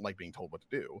just don't like being told what to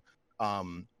do,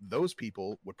 those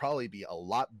people would probably be a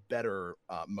lot better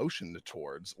motioned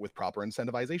towards with proper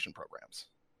incentivization programs.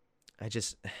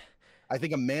 I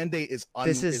think a mandate is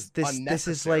unnecessary. This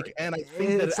is like, and I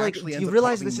think that it's like, do you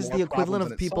realize this is the equivalent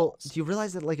of people? Do you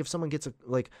realize that like if someone gets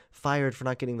fired for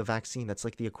not getting the vaccine, that's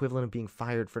like the equivalent of being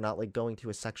fired for not like going to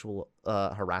a sexual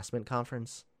harassment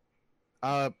conference?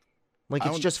 Like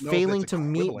it's just failing to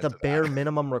meet the bare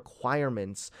minimum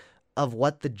requirements of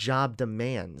what the job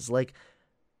demands. Like.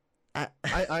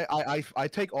 I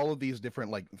take all of these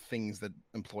different like things that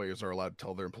employers are allowed to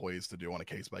tell their employees to do on a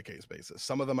case-by-case basis.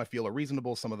 Some of them I feel are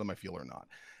reasonable, some of them I feel are not.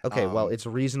 Okay, well, it's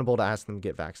reasonable to ask them to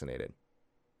get vaccinated.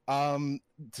 To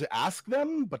ask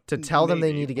them, but to tell them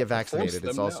they need to get vaccinated,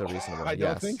 it's also reasonable. I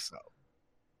don't think so.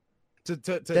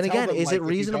 Then again, is it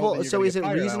reasonable? So is it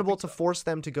reasonable to force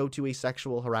them to go to a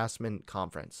sexual harassment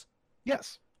conference?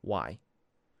 Yes. Why?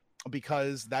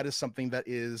 Because that is something that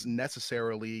is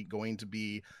necessarily going to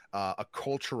be a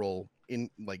cultural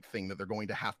thing that they're going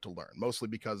to have to learn, mostly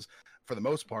because for the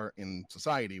most part in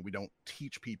society we don't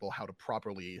teach people how to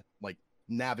properly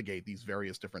navigate these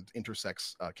various different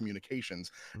intersex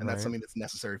communications, and that's something that's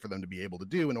necessary for them to be able to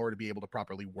do in order to be able to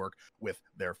properly work with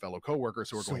their fellow coworkers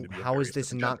who are going to be how is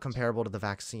this not comparable to the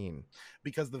vaccine?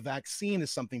 Because the vaccine is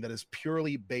something that is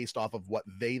purely based off of what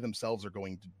they themselves are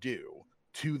going to do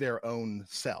to their own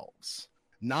selves,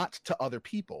 not to other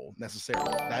people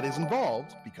necessarily. That is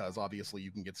involved because obviously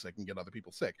you can get sick and get other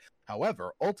people sick.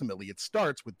 However, ultimately it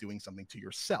starts with doing something to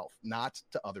yourself, not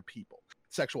to other people.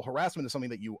 Sexual harassment is something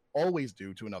that you always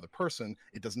do to another person.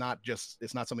 It's not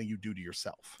something you do to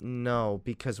yourself. No,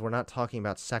 because we're not talking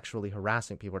about sexually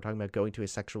harassing people. We're talking about going to a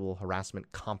sexual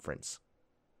harassment conference.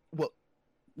 Well,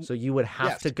 so you would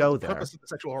have to go there. The purpose of the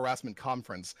sexual harassment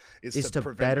conference is to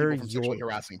prevent better people from sexually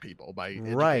harassing people by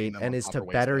right, them and on is to proper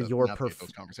ways better to your navigate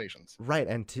those conversations. Right,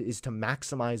 and is to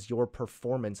maximize your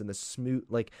performance and the smooth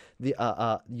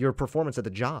your performance at the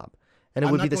job. And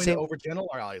it would be the same. I'm not going to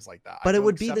overgeneralize like that. But it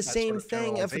would be the same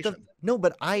thing if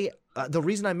the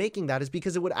reason I'm making that is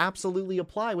because it would absolutely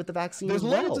apply with the vaccine. There's as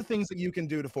well. loads of things that you can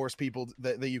do to force people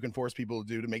that you can force people to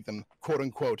do to make them quote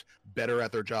unquote better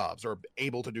at their jobs or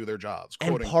able to do their jobs.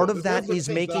 And part of that is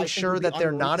making sure that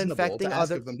they're not infecting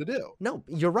other them to do. No,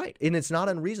 you're right. And it's not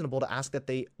unreasonable to ask that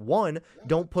they, one,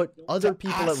 don't put other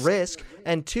people at risk,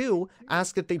 and two,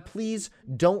 ask that they please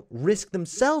don't risk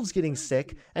themselves getting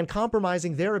sick and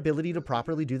compromising their ability to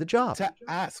properly do the job. To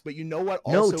ask, but you know what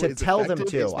also to tell them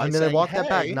to. I'm going to walk that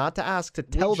back, not to ask, to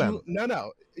tell them.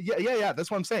 No. Yeah. That's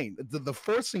what I'm saying. The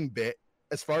forcing bit,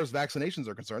 as far as vaccinations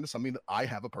are concerned, is something that I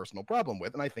have a personal problem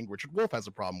with, and I think Richard Wolff has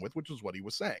a problem with, which is what he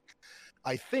was saying.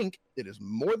 I think it is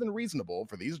more than reasonable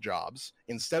for these jobs,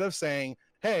 instead of saying,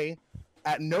 hey,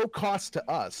 at no cost to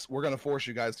us, we're going to force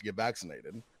you guys to get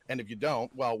vaccinated, and if you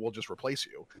don't, well, we'll just replace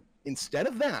you. Instead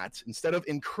of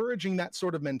encouraging that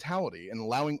sort of mentality and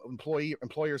allowing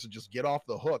employers to just get off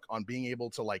the hook on being able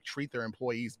to treat their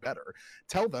employees better,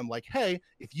 tell them hey,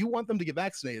 if you want them to get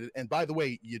vaccinated, and by the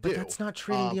way, you do. But that's not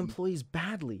treating the employees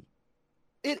badly.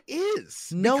 It is.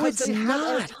 No, because it's they have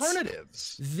not.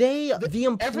 alternatives. The every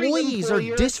employees are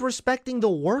employer- disrespecting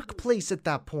the workplace at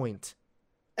that point.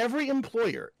 Every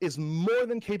employer is more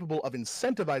than capable of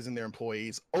incentivizing their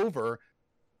employees over,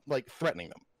 like, threatening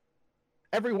them.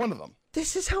 Every one of them.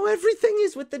 This is how everything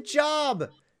is with the job.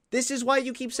 This is why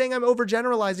you keep saying I'm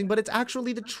overgeneralizing, but it's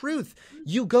actually the truth.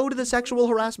 You go to the sexual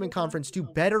harassment conference to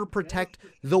better protect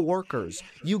the workers.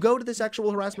 You go to the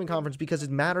sexual harassment conference because it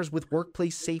matters with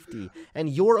workplace safety and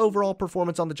your overall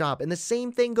performance on the job. And the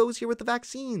same thing goes here with the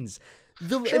vaccines.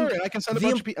 Sure, and I can send a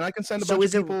bunch of people. And I can send a bunch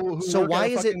of people who work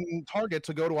at a fucking Target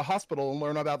to go to a hospital and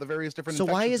learn about the various different. So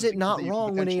why is it not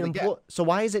wrong when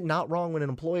an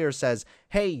employer says,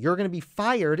 "Hey, you're going to be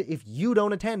fired if you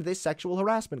don't attend this sexual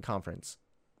harassment conference"?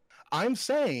 I'm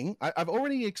saying, I've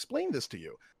already explained this to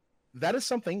you. That is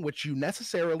something which you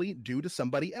necessarily do to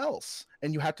somebody else,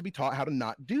 and you have to be taught how to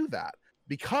not do that,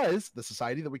 because the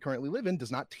society that we currently live in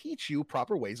does not teach you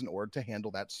proper ways in order to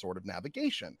handle that sort of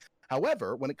navigation.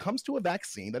 However, when it comes to a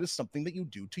vaccine, that is something that you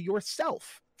do to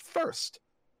yourself first.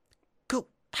 Go.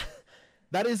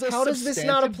 That is a How does this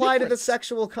not apply to the difference.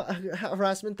 sexual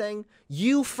harassment thing?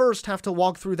 You first have to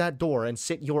walk through that door and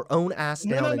sit your own ass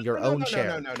down in your own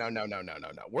chair. No.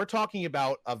 We're talking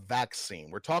about a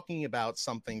vaccine. We're talking about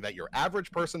something that your average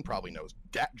person probably knows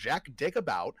jack dick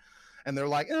about, and they're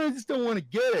like, I just don't want to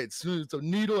get it. It's a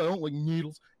needle. I don't like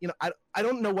needles. You know, I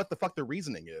don't know what the fuck their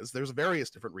reasoning is. There's various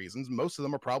different reasons. Most of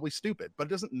them are probably stupid, but it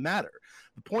doesn't matter.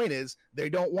 The point is, they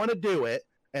don't want to do it,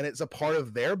 and it's a part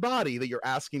of their body that you're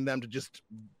asking them to just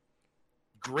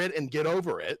grit and get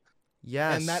over it.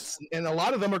 Yes. And a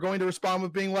lot of them are going to respond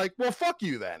with being like, well, fuck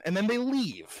you then. And then they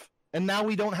leave. And now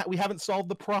we haven't solved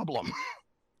the problem.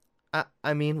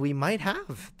 I mean, we might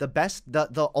have.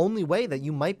 The only way that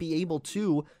you might be able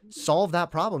to solve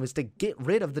that problem is to get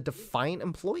rid of the defiant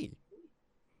employee.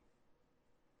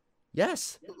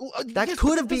 Yes, that Yes,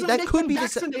 could but be them the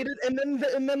vaccinated, and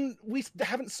then we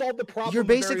haven't solved the problem. You're of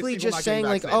various basically people just not getting saying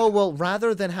like, vaccinated. oh well,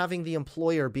 rather than having the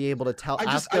employer be able to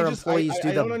ask their I employees don't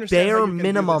do the understand how bare you can do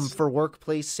minimum this. for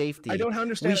workplace safety. I don't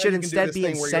understand. We should how you can do instead this be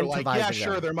thing where you're like, yeah, incentivizing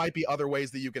sure, them. there might be other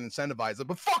ways that you can incentivize it,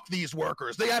 but fuck these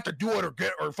workers. They have to do it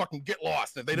or fucking get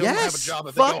lost. If they don't have a job,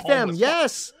 if they fuck go them. homeless,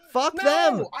 Yes, fuck no,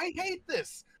 them. I hate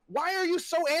this. Why are you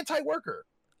so anti-worker?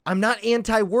 I'm not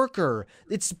anti-worker.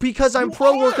 It's because I'm You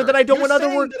pro-worker are. that I don't You're want other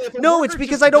saying work. that if a No, worker it's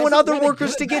because just I don't want doesn't other wanna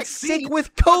workers get to a get vaccine, sick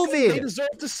with They COVID. deserve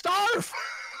to starve.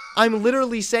 I'm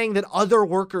literally saying that other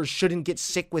workers shouldn't get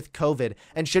sick with COVID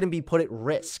and shouldn't be put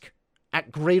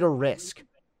at greater risk.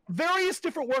 Various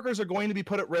different workers are going to be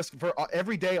put at risk for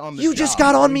every day on the You job. just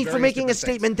got on doing me for various making a different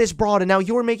statement this broad, and now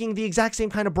you're making the exact same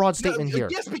kind of broad statement here.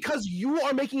 Yes, because you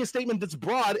are making a statement that's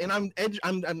broad, and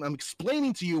I'm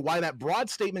explaining to you why that broad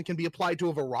statement can be applied to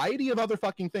a variety of other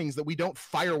fucking things that we don't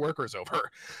fire workers over.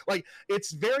 Like,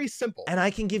 it's very simple. And I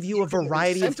can give you a can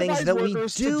variety of things incentivize that we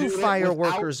workers to do do it fire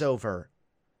without- workers over.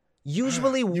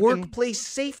 Usually, You can- workplace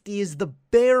safety is the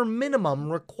bare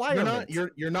minimum requirement.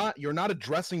 You're not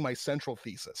addressing my central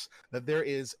thesis that there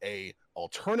is a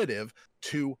alternative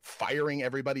to firing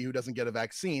everybody who doesn't get a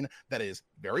vaccine that is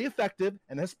very effective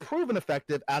and has proven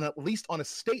effective, and at least on a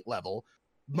state level,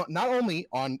 not only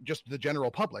on just the general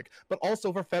public, but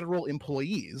also for federal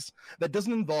employees, that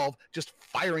doesn't involve just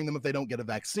firing them if they don't get a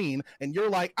vaccine. And you're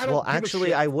like, I don't Well, give a actually,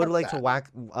 shit. I would Fuck like that.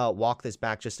 to walk this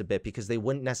back just a bit, because they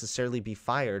wouldn't necessarily be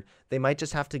fired. They might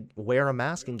just have to wear a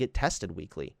mask and get tested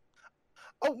weekly.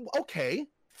 Oh, okay,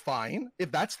 fine.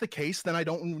 If that's the case, then I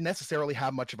don't necessarily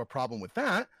have much of a problem with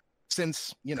that.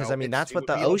 Since, you know, Because I mean, that's it what would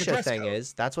the be like a OSHA dress thing code.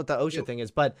 is. That's what the OSHA thing is.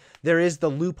 But there is the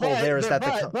loophole.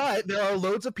 But there are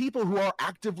loads of people who are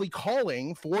actively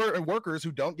calling for workers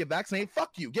who don't get vaccinated.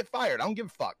 Fuck you, get fired. I don't give a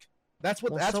fuck. That's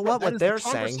what. Well, That's so what. what That they're is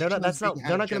the saying? They're not. conversation That's that's not. being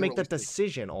They're had, not going to make that generally speaking.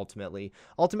 decision ultimately.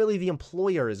 Ultimately, the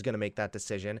employer is going to make that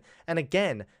decision. And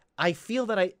again, I feel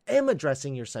that I am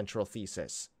addressing your central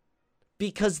thesis,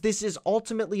 because this is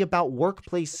ultimately about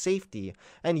workplace safety.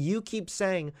 And you keep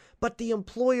saying, but the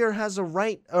employer has a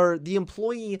right, or the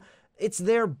employee, it's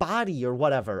their body or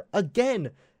whatever. Again,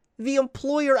 the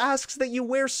employer asks that you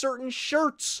wear certain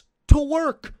shirts to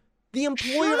work. The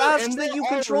employer Sure, asks and that there you are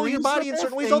control your body in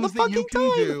certain reasonable ways all the things that fucking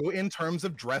you can time. do in terms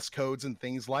of dress codes and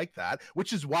things like that,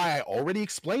 which is why I already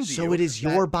explained to you. So it is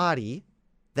that- your body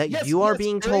that Yes, you are yes,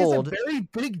 being there is told. a very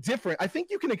big difference. I think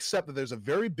you can accept that there's a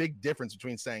very big difference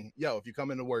between saying, yo, if you come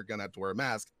into work, you're gonna have to wear a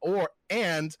mask,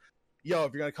 and yo,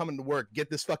 if you're gonna come into work, get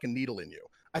this fucking needle in you.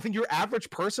 I think your average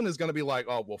person is going to be like,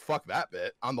 oh, well, fuck that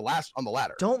bit on the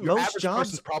ladder. Don't your most average jobs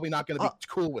person's probably not going to be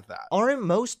cool with that. Aren't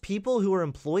most people who are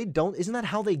employed isn't that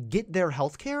how they get their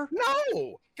health care?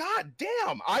 No, god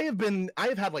damn. I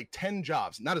have had like 10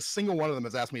 jobs. Not a single one of them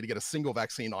has asked me to get a single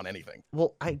vaccine on anything.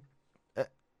 Well,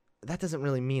 that doesn't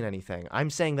really mean anything. I'm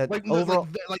saying that Like, overall,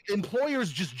 like employers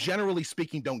just generally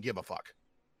speaking don't give a fuck.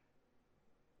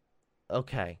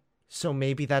 okay. So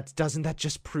maybe doesn't that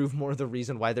just prove more the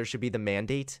reason why there should be the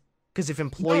mandate? Because if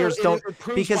employers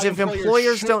if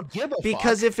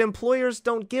employers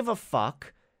don't give a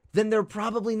fuck, then they're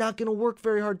probably not going to work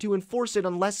very hard to enforce it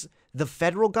unless the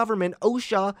federal government,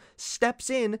 OSHA, steps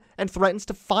in and threatens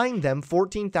to fine them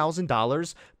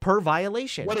 $14,000 per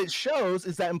violation. What it shows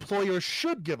is that employers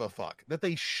should give a fuck, that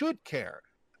they should care.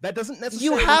 That doesn't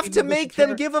necessarily You have mean to that they make them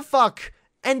care. give a fuck.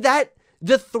 And that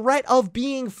the threat of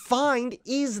being fined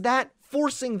is that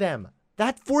forcing them.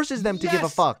 That forces them to give a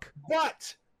Yes, fuck.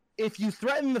 But if you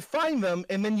threaten to fine them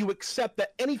and then you accept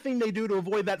that anything they do to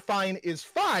avoid that fine is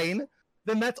fine,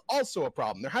 then that's also a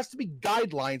problem. There has to be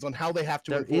guidelines on how they have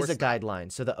to There enforce is a that.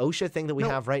 guideline. So the OSHA thing that we No.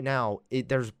 have right now,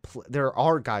 there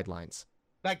are guidelines.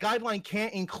 That guideline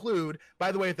can't include,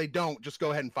 by the way, if they don't, just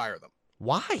go ahead and fire them.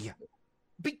 Why?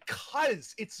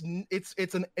 Because it's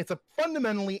a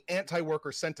fundamentally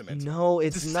anti-worker sentiment. No,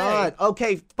 it's to not. say,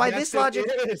 Okay, by yes, this it logic.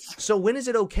 is. So when is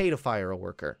it okay to fire a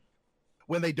worker?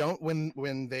 When they don't,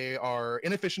 when they are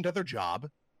inefficient at their job,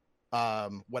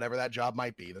 whatever that job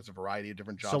might be. There's a variety of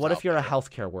different jobs. So what if out you're a there.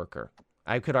 healthcare worker?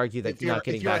 I could argue that If you're not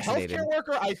getting if you're vaccinated. A healthcare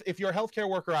worker, if you're a healthcare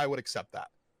worker, I would accept that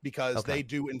because Okay. they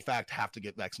do in fact have to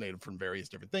get vaccinated from various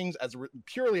different things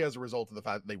purely as a result of the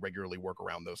fact that they regularly work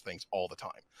around those things all the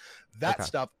time. That Okay.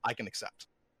 stuff I can accept.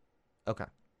 Okay,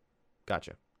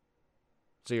 gotcha.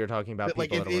 So you're talking about But,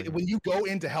 people like that are working- when you go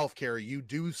into healthcare, you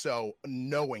do so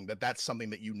knowing that that's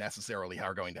something that you necessarily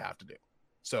are going to have to do.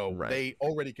 So Right. they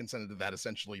already consented to that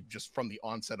essentially just from the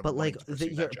onset of. But wanting like to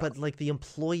pursue that job. the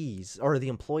employees or the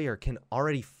employer can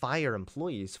already fire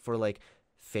employees for like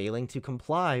failing to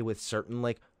comply with certain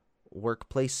like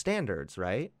workplace standards,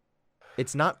 right?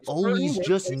 It's not always Certain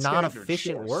just workplace not standards,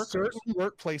 efficient sure, workers. Certain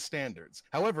workplace standards.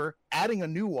 However, adding a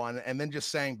new one and then just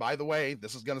saying, by the way,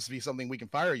 this is going to be something we can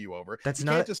fire you over. That's you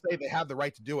not- can't just say they have the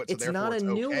right to do it. So It's therefore not a it's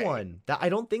new okay. one. I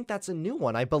don't think that's a new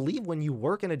one. I believe when you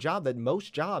work in a job that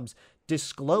most jobs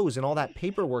disclose and all that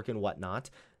paperwork and whatnot,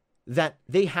 that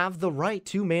they have the right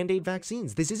to mandate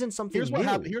vaccines. This isn't something Here's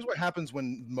what, new. here's what happens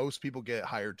when most people get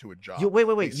hired to a job. Wait.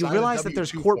 They You sign a realize that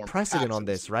there's W-2 court form, precedent on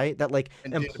taxes, this, right? That like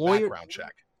and did a employer. background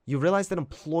check. You realize that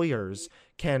employers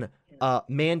can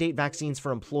mandate vaccines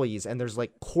for employees, and there's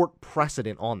like court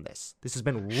precedent on this. This has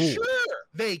been ruled. Sure,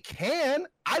 they can.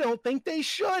 I don't think they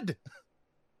should.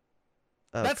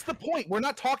 That's the point. We're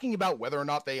not talking about whether or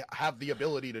not they have the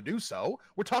ability to do so.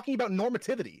 We're talking about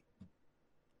normativity.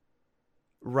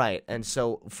 Right. And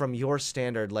so from your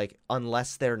standard, like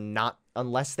unless they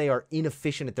are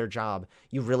inefficient at their job,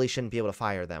 you really shouldn't be able to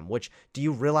fire them. Which, do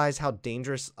you realize how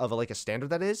dangerous of a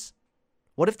standard that is?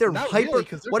 What if they're Not hyper really,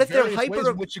 'cause there's what if they're various ways hyper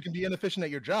in which you can be inefficient at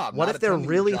your job? what not if they're attending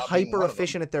your really job being hyper one of them.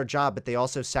 efficient at their job, but they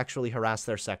also sexually harass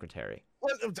their secretary?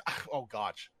 Oh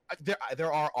gosh,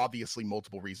 there are obviously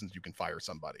multiple reasons you can fire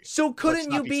somebody. So couldn't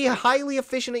not you be be stupid. highly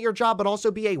efficient at your job, but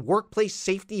also be a workplace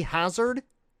safety hazard?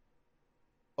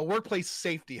 A workplace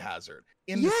safety hazard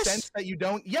in Yes. the sense that you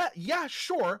don't. Yeah,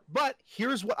 sure. But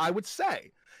here's what I would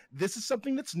say. This is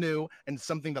something that's new and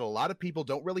something that a lot of people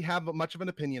don't really have much of an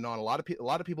opinion on. A lot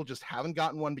of people just haven't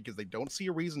gotten one because they don't see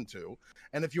a reason to.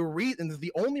 And if you're and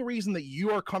the only reason that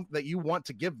you are that you want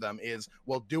to give them is,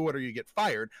 well, do it or you get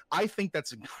fired. I think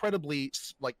that's incredibly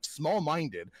like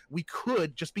small-minded. We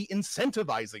could just be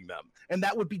incentivizing them, and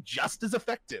that would be just as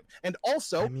effective and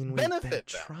also I mean, we've benefit been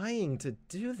them. trying to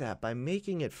do that by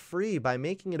making it free, by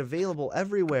making it available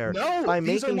everywhere, No, by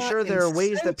these are making not sure there are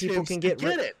ways that people incentives can to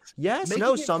get get it. Yes, Making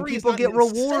no, it some free is people not get an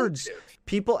rewards. incentive.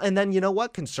 People, and then you know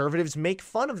what? Conservatives make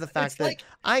fun of the fact It's that like-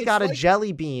 I it's got a like-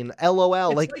 jelly bean,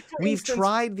 LOL. it's Like, like, for we've instance,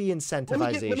 tried the Let me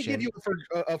give incentivization. you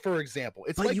for example.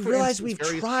 It's But like, you for realize instance, we've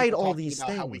various tried people all talking these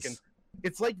about how we can. things.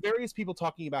 It's like various people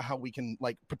talking about how we can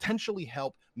like potentially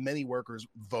help many workers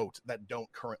vote that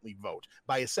don't currently vote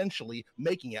by essentially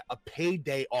making it a paid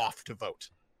day off to vote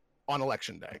on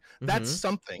election day. That's Mhm.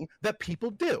 something that people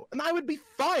do, and I would be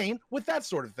fine with that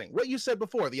sort of thing. What you said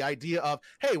before, the idea of,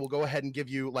 hey, we'll go ahead and give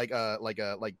you like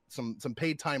some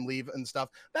paid time leave and stuff.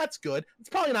 That's good. It's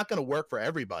probably not going to work for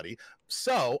everybody,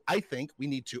 so I think we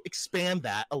need to expand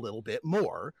that a little bit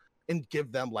more and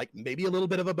give them like maybe a little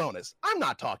bit of a bonus. I'm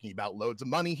not talking about loads of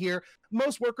money here.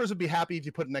 Most workers would be happy if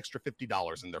you put an extra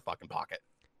 $50 in their fucking pocket.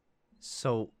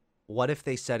 So, what if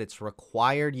they said it's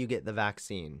required you get the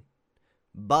vaccine,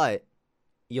 but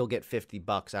you'll get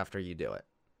 $50 after you do it.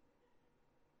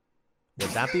 Would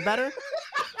that be better?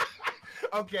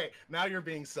 Okay, now you're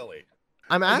being silly.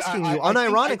 I'm asking you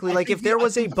unironically, like if there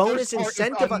was a bonus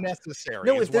incentive, unnecessary.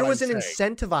 if there was an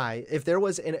incentivize, if there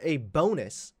was a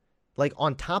bonus, like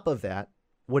on top of that,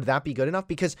 would that be good enough?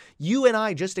 Because you and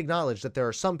I just acknowledged that there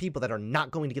are some people that are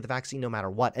not going to get the vaccine no matter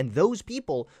what, and those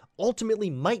people ultimately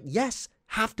might, yes,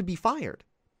 have to be fired.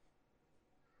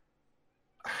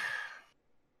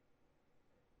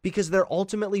 Because they're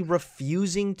ultimately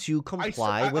refusing to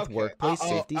comply with workplace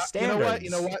safety standards.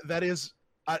 You know what? That is,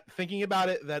 thinking about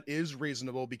it, that is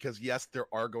reasonable, because yes, there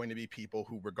are going to be people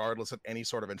who, regardless of any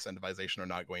sort of incentivization, are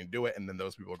not going to do it, and then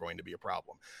those people are going to be a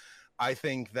problem. I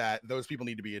think that those people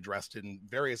need to be addressed in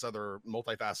various other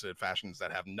multifaceted fashions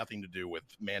that have nothing to do with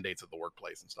mandates at the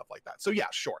workplace and stuff like that. So yeah,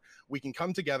 sure, we can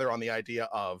come together on the idea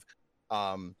of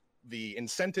the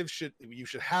incentive you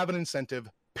should have an incentive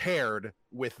paired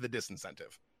with the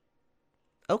disincentive.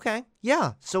 Okay,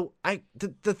 yeah. So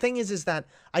the thing is that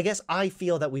I guess I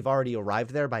feel that we've already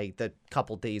arrived there by the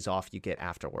couple days off you get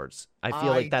afterwards. I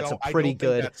feel like that's a pretty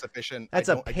good. That's sufficient. That's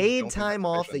a paid time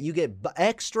off that you get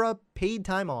extra paid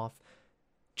time off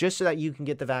just so that you can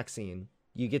get the vaccine.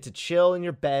 You get to chill in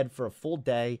your bed for a full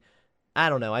day. I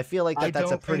don't know. I feel like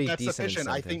that's a pretty decent incentive.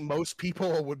 I think most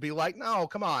people would be like, no,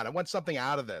 come on. I want something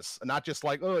out of this. Not just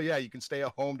like, oh, yeah, you can stay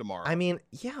at home tomorrow. I mean,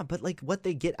 yeah, but like what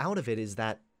they get out of it is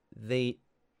that they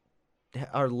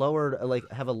are lower, like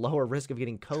have a lower risk of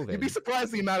getting COVID. You'd be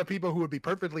surprised the amount of people who would be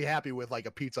perfectly happy with like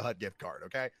a Pizza Hut gift card.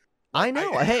 Okay. I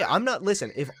know. Hey, I'm not,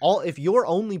 listen, if your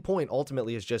only point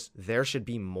ultimately is just there should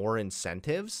be more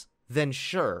incentives, then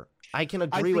sure. I can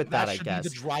agree with that, I guess. Be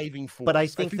the driving force. But I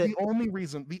think that the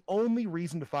only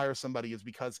reason to fire somebody is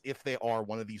because if they are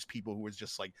one of these people who is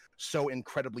just like so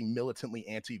incredibly militantly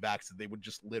anti-vax that they would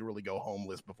just literally go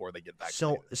homeless before they get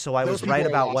vaccinated. So I was right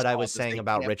about what I was saying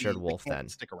about Richard Wolff then.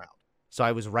 Stick around. So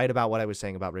I was right about what I was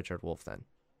saying about Richard Wolff then.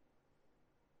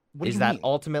 What is that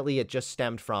ultimately it just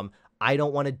stemmed from I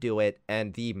don't want to do it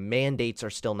and the mandates are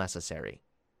still necessary?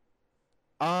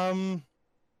 I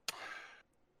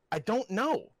don't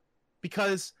know.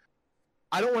 Because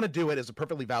I don't want to do it as a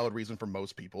perfectly valid reason for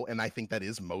most people, and I think that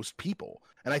is most people.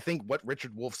 And I think what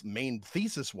Richard Wolff's main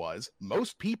thesis was,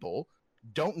 most people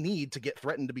don't need to get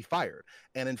threatened to be fired.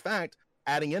 And in fact,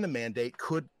 adding in a mandate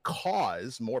could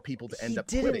cause more people to end up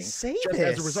quitting say just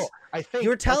this. as a result. I think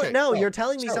you're telling you're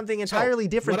telling me something entirely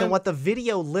different than what the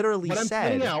video literally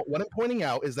said. What I'm pointing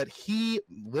out is that he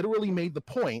literally made the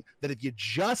point that if you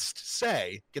just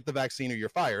say get the vaccine or you're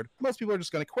fired, most people are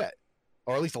just going to quit.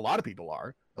 Or at least a lot of people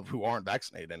are, who aren't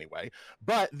vaccinated anyway.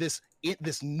 But this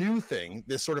new thing,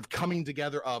 this sort of coming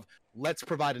together of let's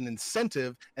provide an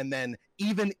incentive, and then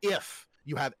even if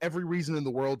you have every reason in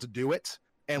the world to do it,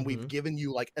 and we've given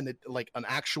you like an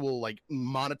actual like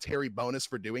monetary bonus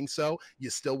for doing so,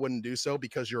 you still wouldn't do so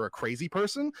because you're a crazy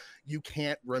person, you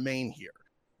can't remain here.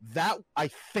 That, I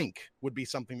think, would be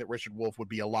something that Richard Wolff would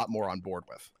be a lot more on board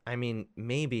with. I mean,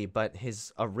 maybe, but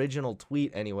his original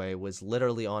tweet, anyway, was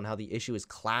literally on how the issue is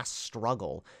class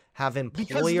struggle. Have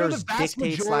employers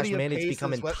dictate / mandates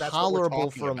become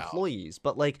intolerable for employees.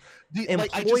 But, like,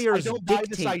 employers I don't buy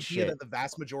this idea shit. that the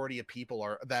vast majority of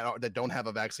people that don't have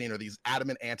a vaccine are these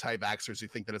adamant anti-vaxxers who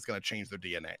think that it's going to change their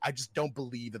DNA. I just don't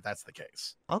believe that that's the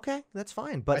case. Okay, that's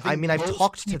fine. But, I mean, I've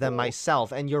talked to them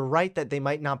myself, and you're right that they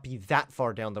might not be that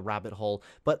far down the rabbit hole,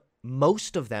 but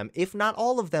most of them, if not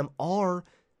all of them, are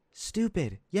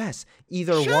stupid. Yes.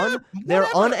 Either one, they're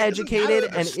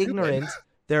uneducated and ignorant.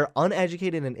 They're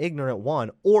uneducated and ignorant,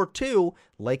 one. Or two,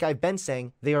 like I've been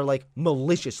saying, they are like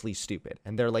maliciously stupid.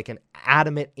 And they're like an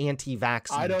adamant anti-vax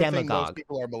demagogue. I don't think most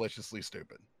people are maliciously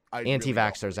stupid.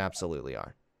 Anti-vaxxers really absolutely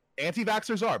are.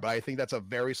 Anti-vaxxers are, but I think that's a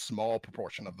very small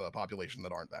proportion of the population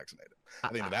that aren't vaccinated.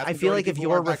 I feel like if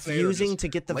you're refusing to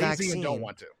get the vaccine, and don't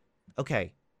want to.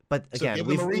 Okay. But again,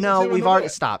 we've already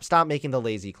stop making the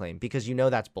lazy claim, because you know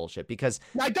that's bullshit. Because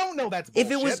I don't know that's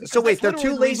bullshit. If it was so, wait, they're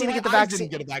too lazy to get the vaccine.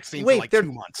 Get a vaccine wait, for like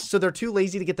 2 months. So they're too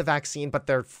lazy to get the vaccine, but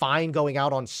they're fine going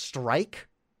out on strike?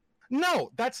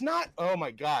 No, that's not. Oh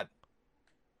my God.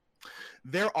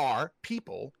 There are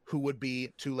people who would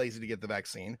be too lazy to get the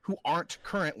vaccine who aren't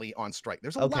currently on strike.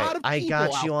 There's a lot of people I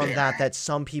got you on there. that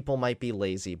some people might be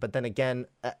lazy, but then again,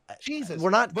 Jesus,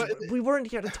 we weren't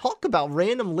here to talk about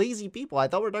random lazy people. I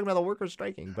thought we were talking about the workers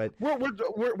striking, but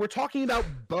we're talking about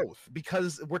both,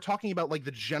 because we're talking about like the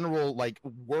general like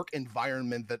work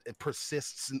environment that it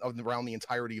persists around the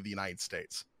entirety of the United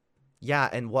States. Yeah,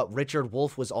 and what Richard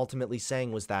Wolff was ultimately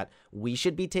saying was that we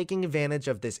should be taking advantage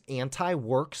of this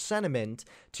anti-work sentiment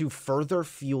to further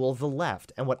fuel the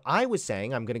left. And what I was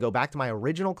saying, I'm going to go back to my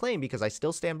original claim because I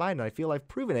still stand by it and I feel I've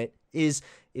proven it, is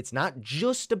it's not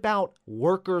just about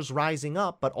workers rising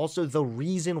up, but also the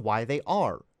reason why they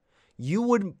are. You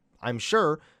would, I'm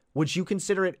sure, would you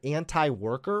consider it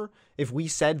anti-worker if we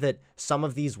said that some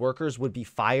of these workers would be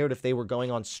fired if they were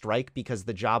going on strike because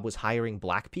the job was hiring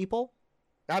black people?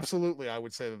 Absolutely, I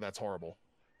would say that that's horrible.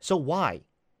 So why?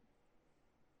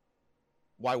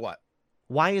 Why what?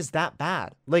 Why is that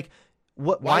bad? Like,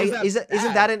 what? Why Why is that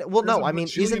isn't bad? that an? Well, There's no, a I mean,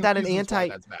 bajillion isn't that an reasons why anti?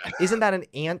 that's bad. Isn't that an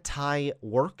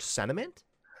anti-work sentiment?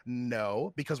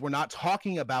 No, because we're not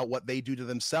talking about what they do to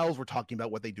themselves. We're talking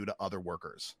about what they do to other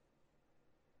workers.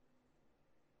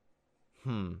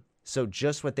 So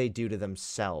just what they do to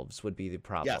themselves would be the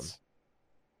problem. Yes.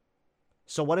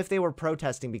 So what if they were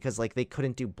protesting because like they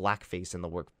couldn't do blackface in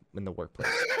the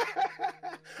workplace?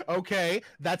 Okay,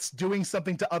 that's doing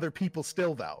something to other people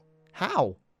still, though.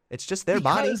 How? It's just their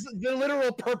body. Because the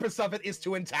literal purpose of it is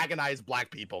to antagonize black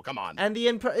people. Come on. And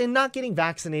and not getting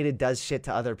vaccinated does shit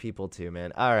to other people too,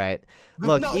 man. All right.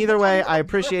 Look, No, either way, I the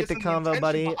appreciate the purpose and the convo, intention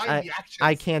buddy. behind the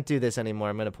I actions. can't do this anymore.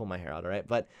 I'm going to pull my hair out, all right?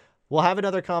 But we'll have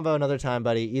another convo another time,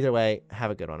 buddy. Either way,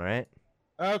 have a good one, all right?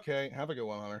 Okay, have a good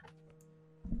one, Hunter.